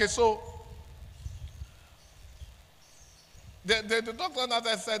 Okay, so, the doctor now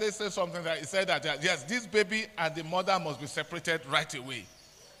said something that he said that, yes, this baby and the mother must be separated right away.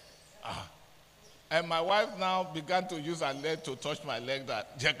 And my wife now began to use her leg to touch my leg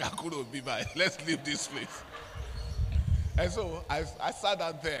that, let's leave this place. And so I sat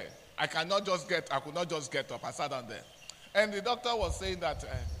down there. I could not just get up. I sat down there. And the doctor was saying that,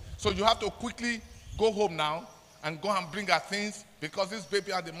 so you have to quickly go home now and go and bring her things because this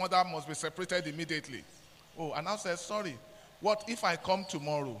baby and the mother must be separated immediately. Oh, and I said, sorry, what if I come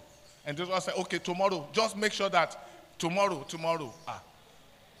tomorrow? And the doctor said, okay, tomorrow, just make sure that tomorrow.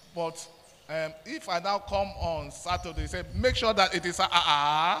 But if I now come on Saturday, say, make sure that it is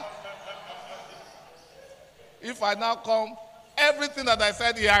If I now come, everything that I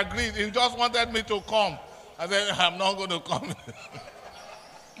said, he agreed. He just wanted me to come. I said, I'm not going to come.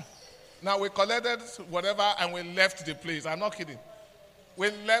 Now we collected whatever and we left the place. I'm not kidding. We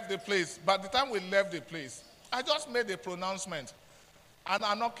left the place. By the time we left the place, I just made a pronouncement. And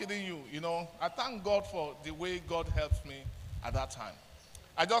I'm not kidding you, I thank God for the way God helped me at that time.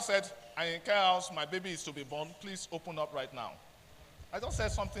 I just said, in Care house, my baby is to be born. Please open up right now. I just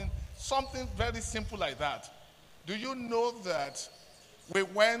said something very simple like that. Do you know that we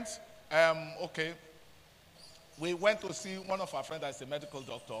went, we went to see one of our friends that's a medical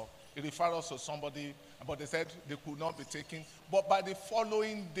doctor. He referred us to somebody, but they said they could not be taken. But by the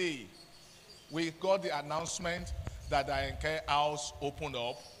following day, we got the announcement that the Care house opened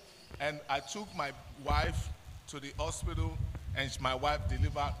up, and I took my wife to the hospital, and my wife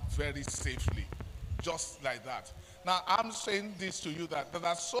delivered very safely, just like that. Now, I'm saying this to you that there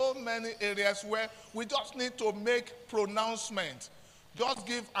are so many areas where we just need to make pronouncement. Just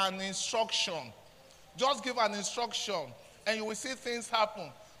give an instruction. Just give an instruction, and you will see things happen.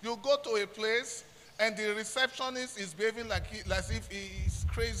 You go to a place, and the receptionist is behaving as if he's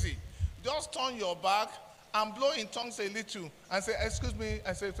crazy. Just turn your back and blow in tongues a little and say, excuse me,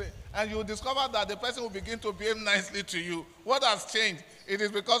 and you will discover that the person will begin to behave nicely to you. What has changed? It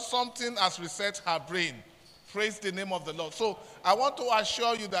is because something has reset her brain. Praise the name of the Lord. So I want to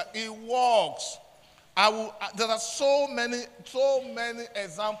assure you that it works. There are so many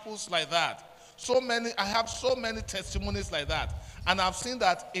examples like that. I have so many testimonies like that. And I've seen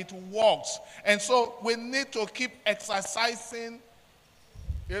that it works. And so we need to keep exercising,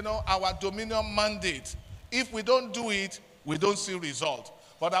 our dominion mandate. If we don't do it, we don't see result.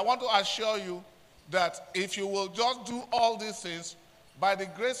 But I want to assure you that if you will just do all these things, by the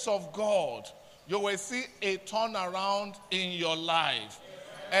grace of God, you will see a turnaround in your life.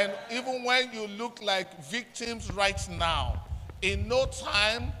 And even when you look like victims right now, in no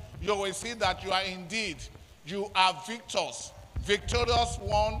time, you will see that you are indeed, you are victorious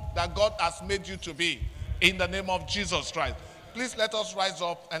one that God has made you to be, in the name of Jesus Christ. Please let us rise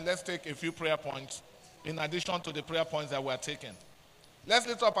up and let's take a few prayer points in addition to the prayer points that we are taking. Let's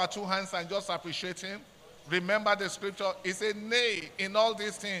lift up our two hands and just appreciate him. Remember the scripture. It says, nay, in all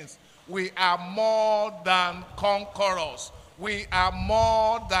these things, we are more than conquerors. We are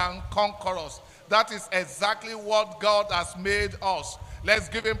more than conquerors. That is exactly what God has made us. Let's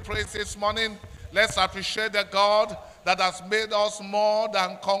give him praise this morning. Let's appreciate the God that has made us more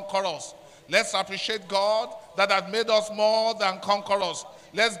than conquerors. Let's appreciate God that has made us more than conquerors.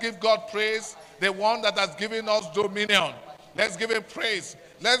 Let's give God praise, the one that has given us dominion. Let's give him praise.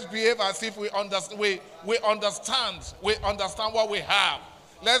 Let's behave as if we understand what we have.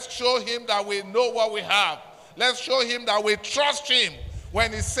 Let's show him that we know what we have. Let's show him that we trust him.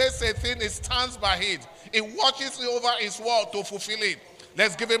 When he says a thing, he stands by it. He watches over his word to fulfill it.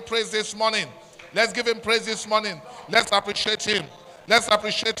 Let's give him praise this morning. Let's give him praise this morning. Let's appreciate him. Let's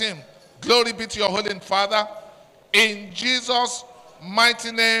appreciate him. Glory be to your holy Father. In Jesus'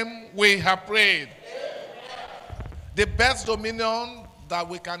 mighty name we have prayed. The best dominion that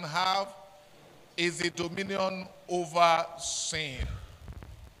we can have is a dominion over sin.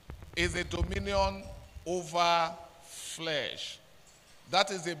 Is a dominion over flesh.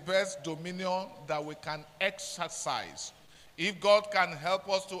 That is the best dominion that we can exercise. If God can help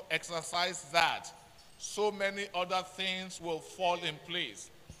us to exercise that, so many other things will fall in place.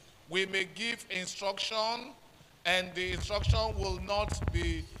 We may give instruction, and the instruction will not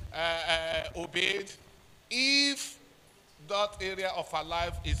be obeyed if that area of our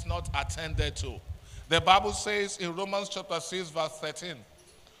life is not attended to. The Bible says in Romans chapter 6 verse 13,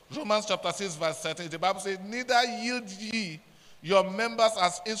 Romans chapter 6 verse 13, the Bible says, neither yield ye your members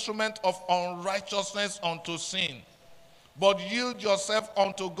as instruments of unrighteousness unto sin, but yield yourself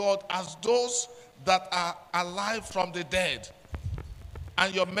unto God as those that are alive from the dead,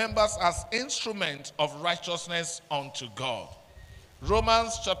 and your members as instruments of righteousness unto God.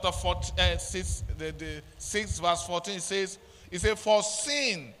 Romans chapter 6 verse 14 says, for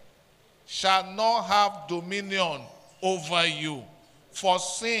sin shall not have dominion over you. For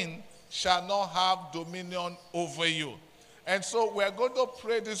sin shall not have dominion over you. And so we're going to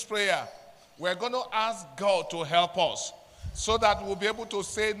pray this prayer. We're going to ask God to help us so that we'll be able to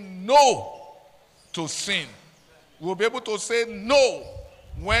say no to sin. We'll be able to say no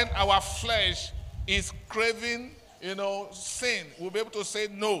when our flesh is craving, sin. We'll be able to say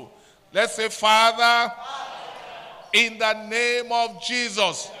no. Let's say, Father, in the name of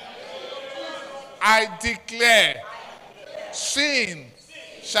Jesus, I declare sin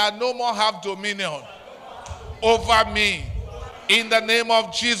shall no more have dominion over me. In the name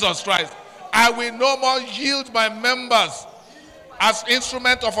of Jesus Christ, I will no more yield my members as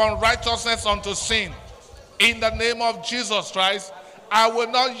instrument of unrighteousness unto sin. In the name of Jesus Christ, I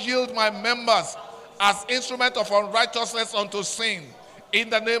will not yield my members as instrument of unrighteousness unto sin. In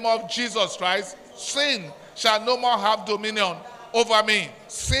the name of Jesus Christ, sin shall no more have dominion over me.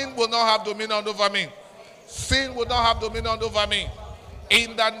 Sin will not have dominion over me. Sin will not have dominion over me.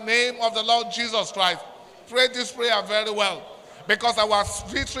 In the name of the Lord Jesus Christ, pray this prayer very well, because our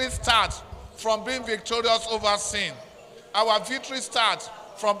victory starts from being victorious over sin. Our victory starts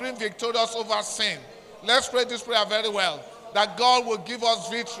from being victorious over sin. Let's pray this prayer very well, that God will give us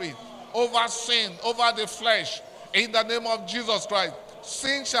victory over sin, over the flesh, in the name of Jesus Christ.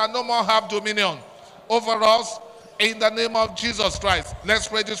 Sin shall no more have dominion over us, in the name of Jesus Christ. Let's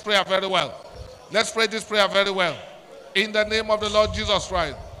pray this prayer very well. Let's pray this prayer very well. In the name of the Lord Jesus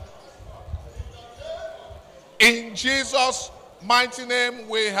Christ. In Jesus' mighty name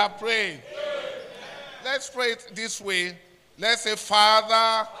we have prayed. Let's pray it this way. Let's say,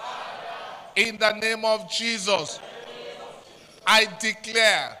 Father, in the name of Jesus, I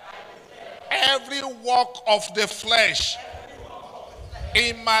declare every work of the flesh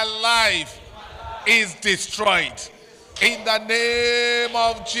in my life is destroyed. In the name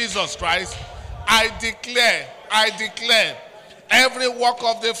of Jesus Christ, I declare, every work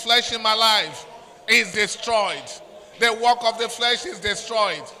of the flesh in my life is destroyed. The work of the flesh is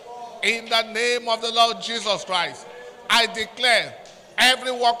destroyed. In the name of the Lord Jesus Christ, I declare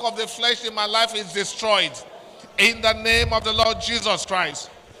every work of the flesh in my life is destroyed. In the name of the Lord Jesus Christ.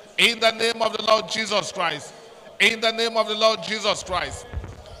 In the name of the Lord Jesus Christ. In the name of the Lord Jesus Christ.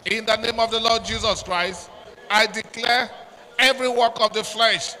 In the name of the Lord Jesus Christ, I declare every work of the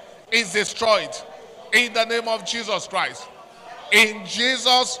flesh is destroyed. In the name of Jesus Christ. In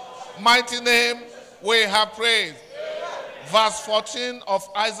Jesus' mighty name, we have prayed. Verse 14 of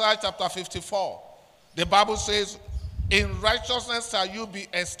Isaiah chapter 54. The Bible says, in righteousness shall you be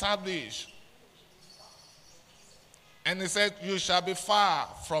established. And it said, you shall be far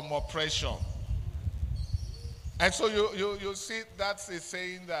from oppression. And so you see that's a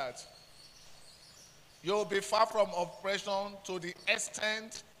saying that you'll be far from oppression to the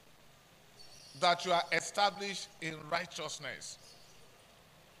extent that you are established in righteousness.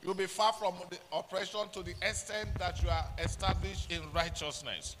 You'll be far from the oppression to the extent that you are established in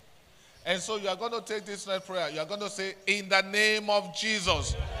righteousness. And so you are going to take this next prayer. You are going to say, in the name of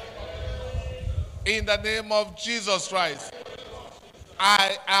Jesus. In the name of Jesus Christ.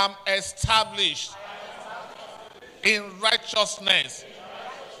 I am established in righteousness.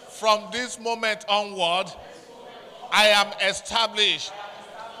 From this moment onward, I am established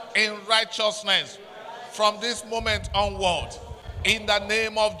in righteousness. From this moment onward, in the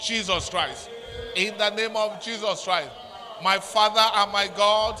name of Jesus Christ. In the name of Jesus Christ. My Father and my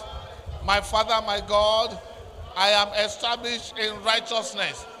God, my Father, my God, I am established in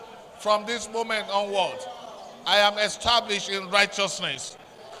righteousness. From this moment onward, I am established in righteousness.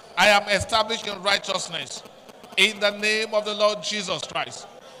 I am established in righteousness. In the name of the Lord Jesus Christ.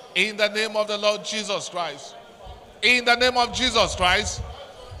 In the name of the Lord Jesus Christ. In the name of Jesus Christ.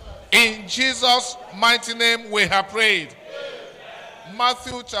 In Jesus' mighty name we have prayed.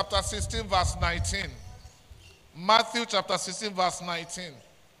 Matthew chapter 16 verse 19. Matthew chapter 16 verse 19.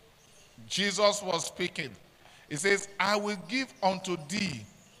 Jesus was speaking. He says, I will give unto thee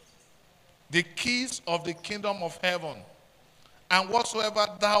the keys of the kingdom of heaven. And whatsoever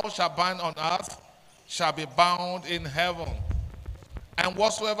thou shalt bind on earth shall be bound in heaven. And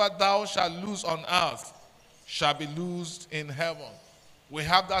whatsoever thou shalt loose on earth shall be loosed in heaven. We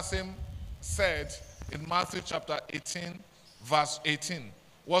have that same said in Matthew chapter 18, verse 18.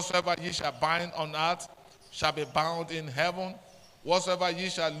 Whatsoever ye shall bind on earth shall be bound in heaven. Whatsoever ye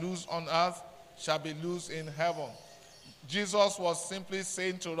shall loose on earth shall be loosed in heaven. Jesus was simply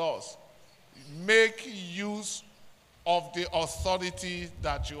saying to us, make use of the authority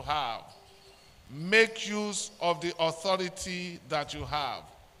that you have. Make use of the authority that you have.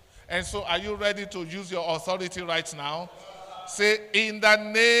 And so are you ready to use your authority right now? Say, in the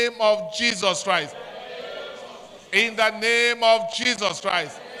name of Jesus Christ. In the name of Jesus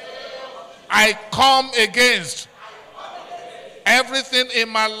Christ. I come against everything in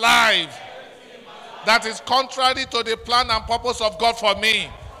my life that is contrary to the plan and purpose of God for me.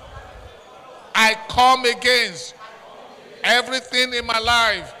 I come against everything in my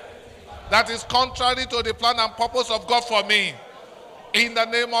life that is contrary to the plan and purpose of God for me. In the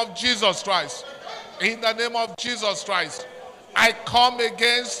name of Jesus Christ. In the name of Jesus Christ. I come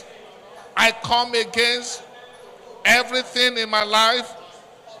against everything in my life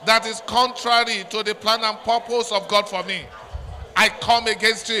that is contrary to the plan and purpose of God for me. I come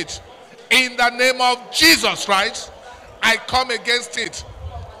against it. In the name of Jesus Christ, I come against it.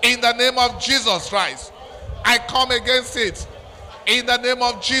 In the name of Jesus Christ, I come against it. In the name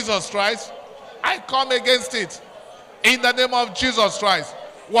of Jesus Christ, I come against it. In the name of Jesus Christ,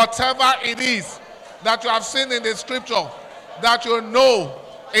 whatever it is that you have seen in the scripture that you know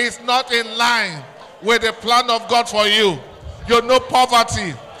is not in line with the plan of God for you. You know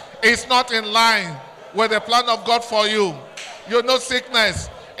poverty is not in line with the plan of God for you. You know sickness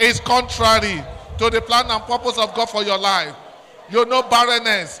is contrary to the plan and purpose of God for your life. You know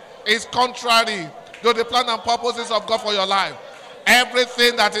barrenness is contrary to the plan and purposes of God for your life.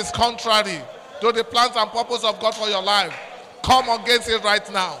 Everything that is contrary to the plans and purpose of God for your life, come against it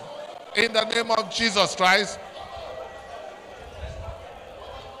right now. In the name of Jesus Christ.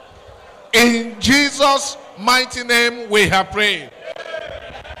 In Jesus' mighty name we have prayed.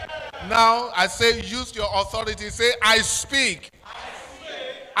 Now I say use your authority. Say, I speak.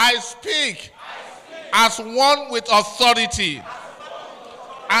 I speak as one with authority.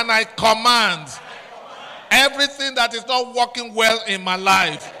 And I command everything that is not working well in my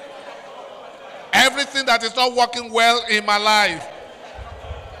life. Everything that is not working well in my life.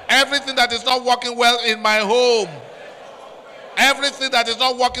 Everything that is not working well in my home. Everything that is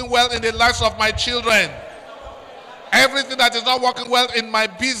not working well in the lives of my children. Everything that is not working well in my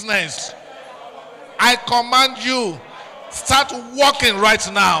business. I command you, start working right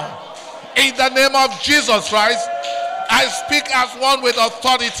now. In the name of Jesus Christ, I speak as one with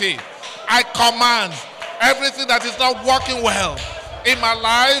authority. I command everything that is not working well in my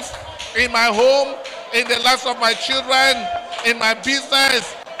life, in my home, in the lives of my children, in my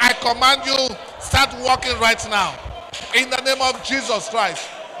business. I command you, start working right now. In the name of Jesus Christ.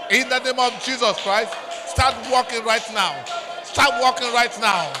 In the name of Jesus Christ, start walking right now. Start walking right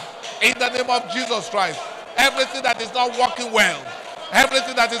now. In the name of Jesus Christ. Everything that is not working well,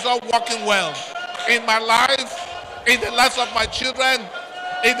 everything that is not working well in my life, in the lives of my children,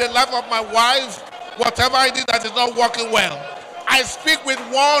 in the life of my wife, whatever it is that is not working well, I speak with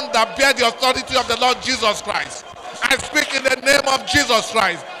one that bears the authority of the Lord Jesus Christ. I speak in the name of Jesus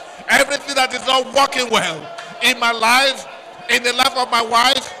Christ. Everything that is not working well in my life, in the life of my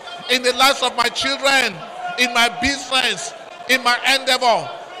wife, in the lives of my children, in my business, in my endeavor,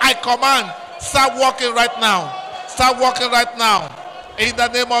 I command, start walking right now. Start walking right now. In the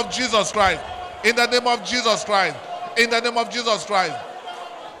name of Jesus Christ. In the name of Jesus Christ. In the name of Jesus Christ.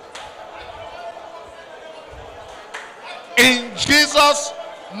 In Jesus'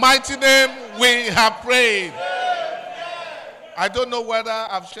 mighty name we have prayed. I don't know whether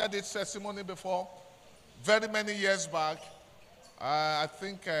I've shared this testimony before. Very many years back, I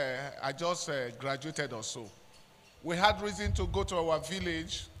think I just graduated or so. We had reason to go to our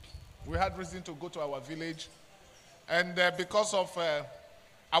village. And because of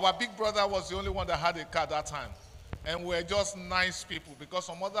our big brother was the only one that had a car that time. And we're just nice people because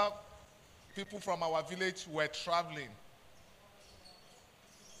some other people from our village were traveling.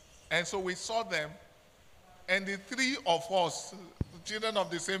 And so we saw them, and the three of us, children of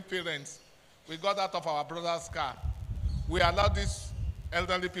the same parents, we got out of our brother's car. We allowed these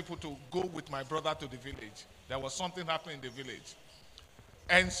elderly people to go with my brother to the village. There was something happening in the village.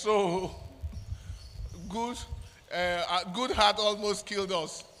 And so, good heart almost killed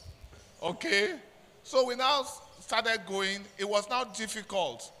us. Okay? So we now started going. It was now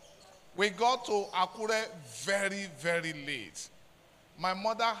difficult. We got to Akure very, very late. My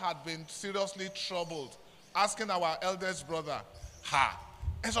mother had been seriously troubled, asking our eldest brother,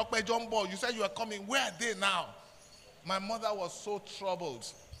 Esokpe Jumbo, you said you were coming. Where are they now? My mother was so troubled.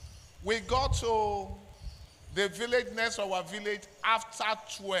 We got to the village next to our village after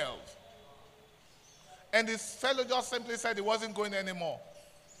 12. And this fellow just simply said he wasn't going anymore.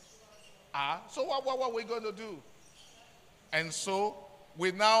 So what were we going to do? And so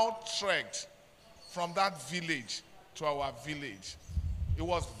we now trekked from that village to our village. It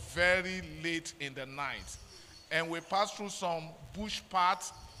was very late in the night. And we passed through some bush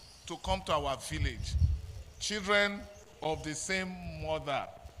paths to come to our village. Children of the same mother.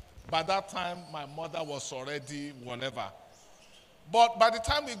 By that time, my mother was already whatever. But by the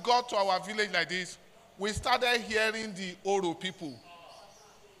time we got to our village like this, we started hearing the Oro people.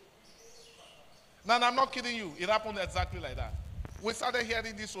 Now, I'm not kidding you. It happened exactly like that. We started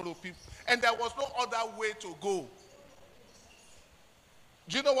hearing these Oro people. And there was no other way to go.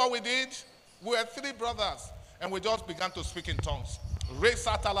 Do you know what we did? We were three brothers. And we just began to speak in tongues. And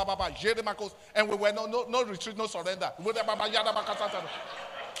we were no retreat, no surrender.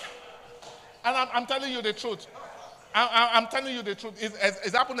 And I'm telling you the truth. I'm telling you the truth.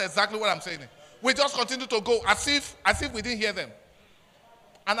 It's happened exactly what I'm saying. We just continue to go as if we didn't hear them.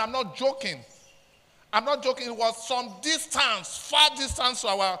 And I'm not joking. I'm not joking. It was some distance, far distance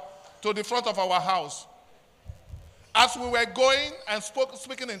to the front of our house. As we were going and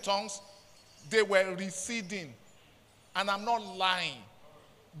speaking in tongues, they were receding. And I'm not lying.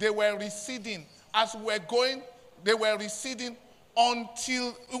 They were receding. As we were going, they were receding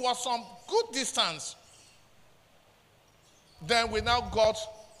until it was some good distance. Then we now got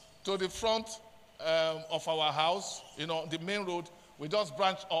to the front of our house, the main road. We just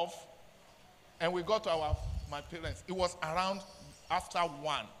branched off and we got to my parents. It was around after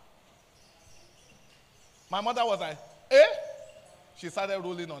 1. My mother was like, She started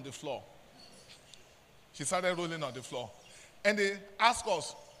rolling on the floor. And they asked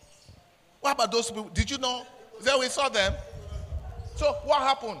us, what about those people? Did you know? Then we saw them. So what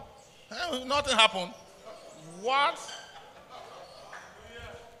happened? Nothing happened. What?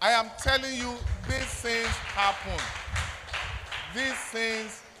 I am telling you, these things happen. These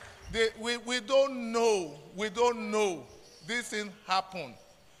things, we don't know. We don't know. These things happen.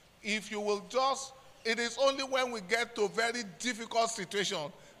 If you will just, it is only when we get to a very difficult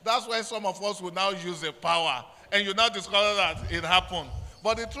situation, that's when some of us will now use the power. And you now discover that it happened.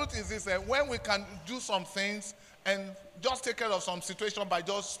 But the truth is this, when we can do some things and just take care of some situation by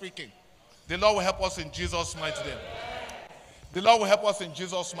just speaking, the Lord will help us in Jesus' mighty name. The Lord will help us in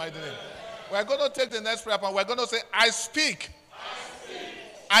Jesus' mighty name. We're going to take the next prayer and we're going to say, I speak.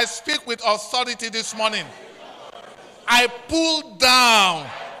 I speak with authority this morning. I pull down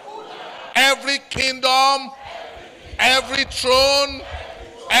every kingdom, every throne,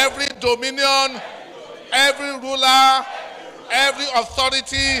 every dominion, every ruler, every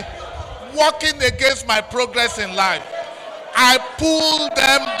authority working against my progress in life. I pull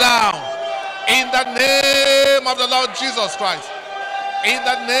them down. In the name of the Lord Jesus Christ. In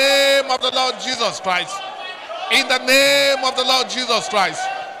the name of the Lord Jesus Christ. In the name of the Lord Jesus Christ.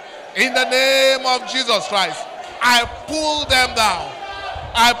 In the name of Jesus Christ. I pull them down.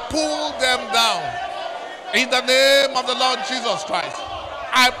 I pull them down. In the name of the Lord Jesus Christ.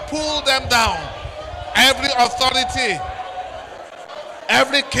 I pull them down. Every authority,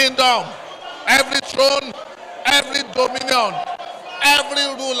 every kingdom, every throne, every dominion, every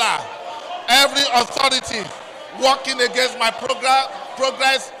ruler, every authority working against my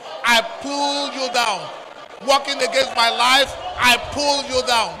progress, I pull you down. Working against my life, I pull you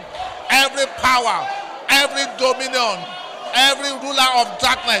down. Every power, every dominion, every ruler of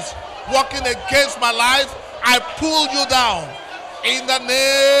darkness working against my life, I pull you down. In the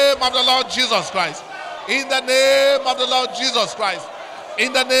name of the Lord Jesus Christ. In the name of the Lord Jesus Christ.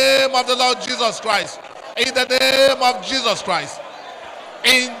 In the name of the Lord Jesus Christ. In the name of Jesus Christ.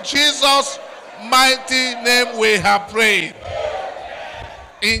 In Jesus' mighty name we have prayed.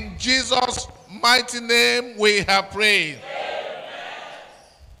 In Jesus' mighty name we have prayed.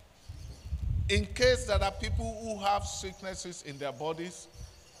 In case there are people who have sicknesses in their bodies,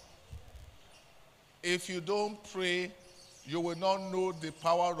 if you don't pray, you will not know the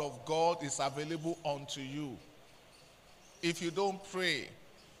power of God is available unto you. If you don't pray.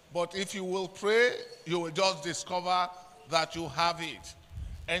 But if you will pray, you will just discover that you have it.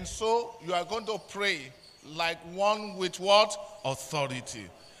 And so you are going to pray like one with what? Authority.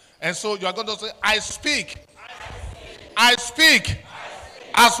 And so you are going to say, I speak. I speak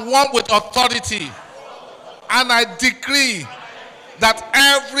as one with authority. And I decree that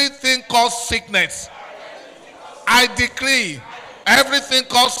everything called sickness, I decree everything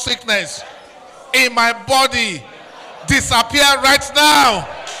called sickness in my body disappear right now.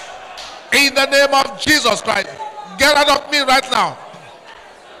 In the name of Jesus Christ. Get out of me right now.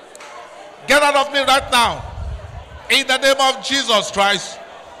 Get out of me right now. In the name of Jesus Christ.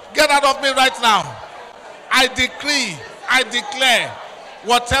 Get out of me right now. I decree, I declare,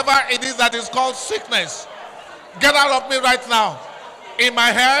 whatever it is that is called sickness, get out of me right now. In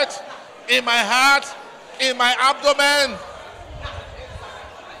my head, in my heart, in my abdomen,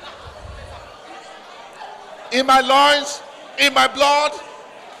 in my loins, in my blood,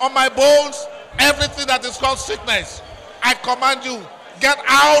 on my bones, everything that is called sickness, I command you, get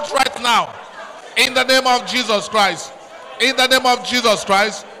out right now. In the name of Jesus Christ. In the name of Jesus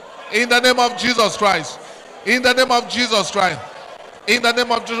Christ. In the name of Jesus Christ. In the name of Jesus Christ. In the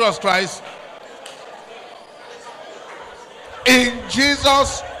name of Jesus Christ. In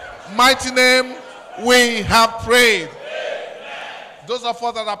Jesus' mighty name we have prayed. Those of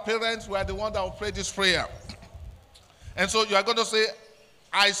us that are parents, we are the ones that will pray this prayer. And so you are going to say,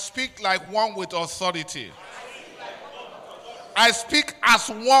 I speak like one with authority. I speak as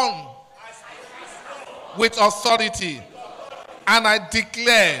one with authority. And I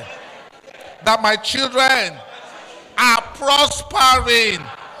declare that my children are prospering.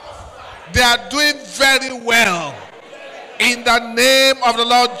 They are doing very well. In the name of the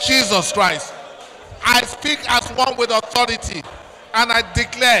Lord Jesus Christ. I speak as one with authority. And I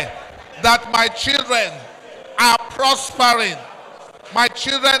declare that my children are prospering. My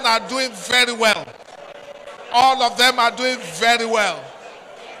children are doing very well. All of them are doing very well.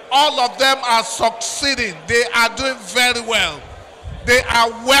 All of them are succeeding. They are doing very well. They are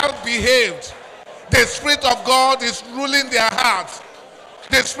well behaved. The Spirit of God is ruling their hearts.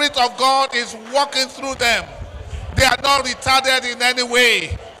 The Spirit of God is walking through them. They are not retarded in any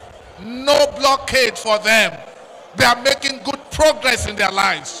way. No blockade for them. They are making good progress in their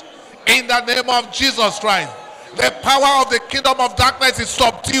lives. In the name of Jesus Christ. The power of the kingdom of darkness is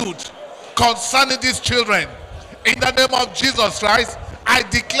subdued concerning these children. In the name of Jesus Christ, I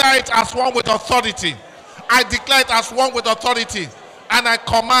declare it as one with authority. I declare it as one with authority. And I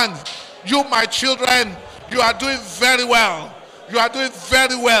command you, my children, you are doing very well. You are doing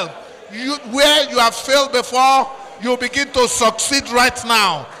very well. Where you have failed before, you begin to succeed right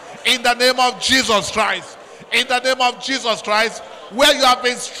now. In the name of Jesus Christ. In the name of Jesus Christ. Where you have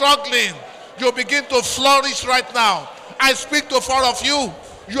been struggling, you begin to flourish right now. I speak to four of you.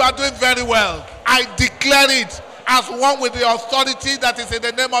 You are doing very well. I declare it as one with the authority that is in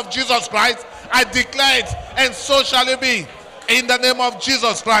the name of Jesus Christ. I declare it, and so shall it be. In the name of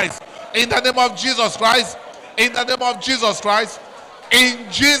Jesus Christ. In the name of Jesus Christ. In the name of Jesus Christ.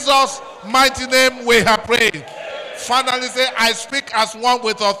 In Jesus' mighty name we have prayed. Finally say, I speak as one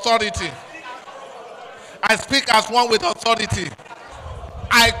with authority. I speak as one with authority.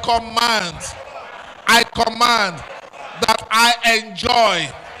 I command that I enjoy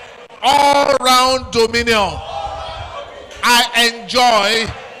all-round dominion I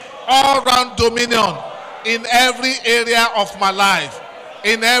enjoy all-round dominion in every area of my life.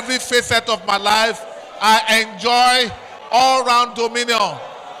 In every facet of my life, I enjoy all-round dominion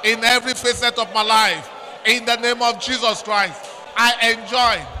in every facet of my life. In the name of Jesus Christ, I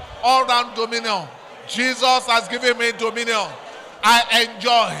enjoy all-round dominion. Jesus has given me dominion. I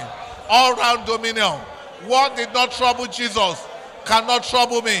enjoy all-round dominion. What did not trouble Jesus cannot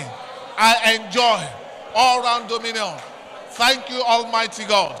trouble me. I enjoy all-round dominion. Thank you, Almighty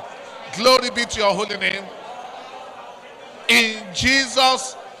God. Glory be to your holy name. In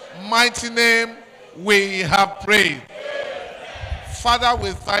Jesus' mighty name, we have prayed. Father,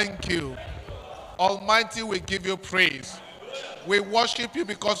 we thank you. Almighty, we give you praise. We worship you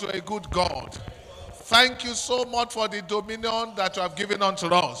because you're a good God. Thank you so much for the dominion that you have given unto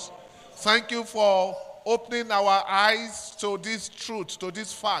us. Thank you for opening our eyes to this truth, to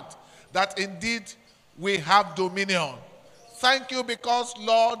this fact, that indeed we have dominion. Thank you because,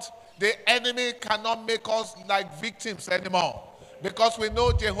 Lord, the enemy cannot make us like victims anymore. Because we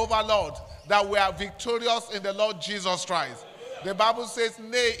know, Jehovah Lord, that we are victorious in the Lord Jesus Christ. The Bible says,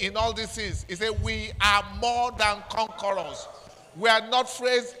 nay, in all these things, it says we are more than conquerors. We are not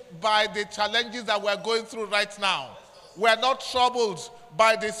faced by the challenges that we are going through right now. We are not troubled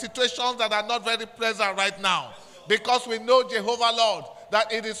by the situations that are not very pleasant right now. Because we know, Jehovah Lord,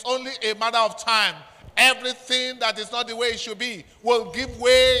 that it is only a matter of time. Everything that is not the way it should be will give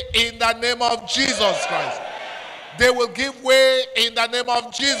way in the name of Jesus Christ. They will give way in the name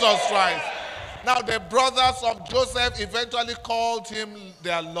of Jesus Christ. Now the brothers of Joseph eventually called him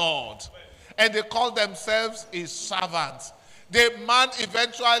their Lord. And they called themselves his servants. The man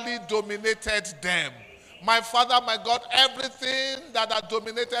eventually dominated them. My Father, my God, everything that had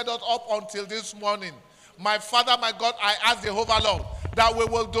dominated us up until this morning, my Father, my God, I ask Jehovah Lord that we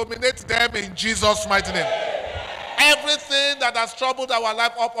will dominate them in Jesus' mighty name. Everything that has troubled our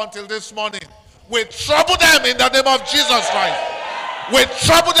life up until this morning, we trouble them in the name of Jesus Christ. We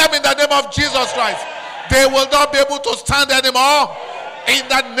trouble them in the name of Jesus Christ. They will not be able to stand anymore in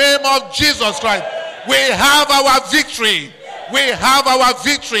the name of Jesus Christ. We have our victory. We have our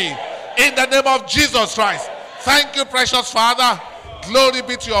victory in the name of Jesus Christ. Thank you, precious Father. Glory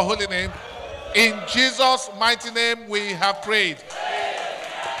be to your holy name. In Jesus' mighty name we have prayed.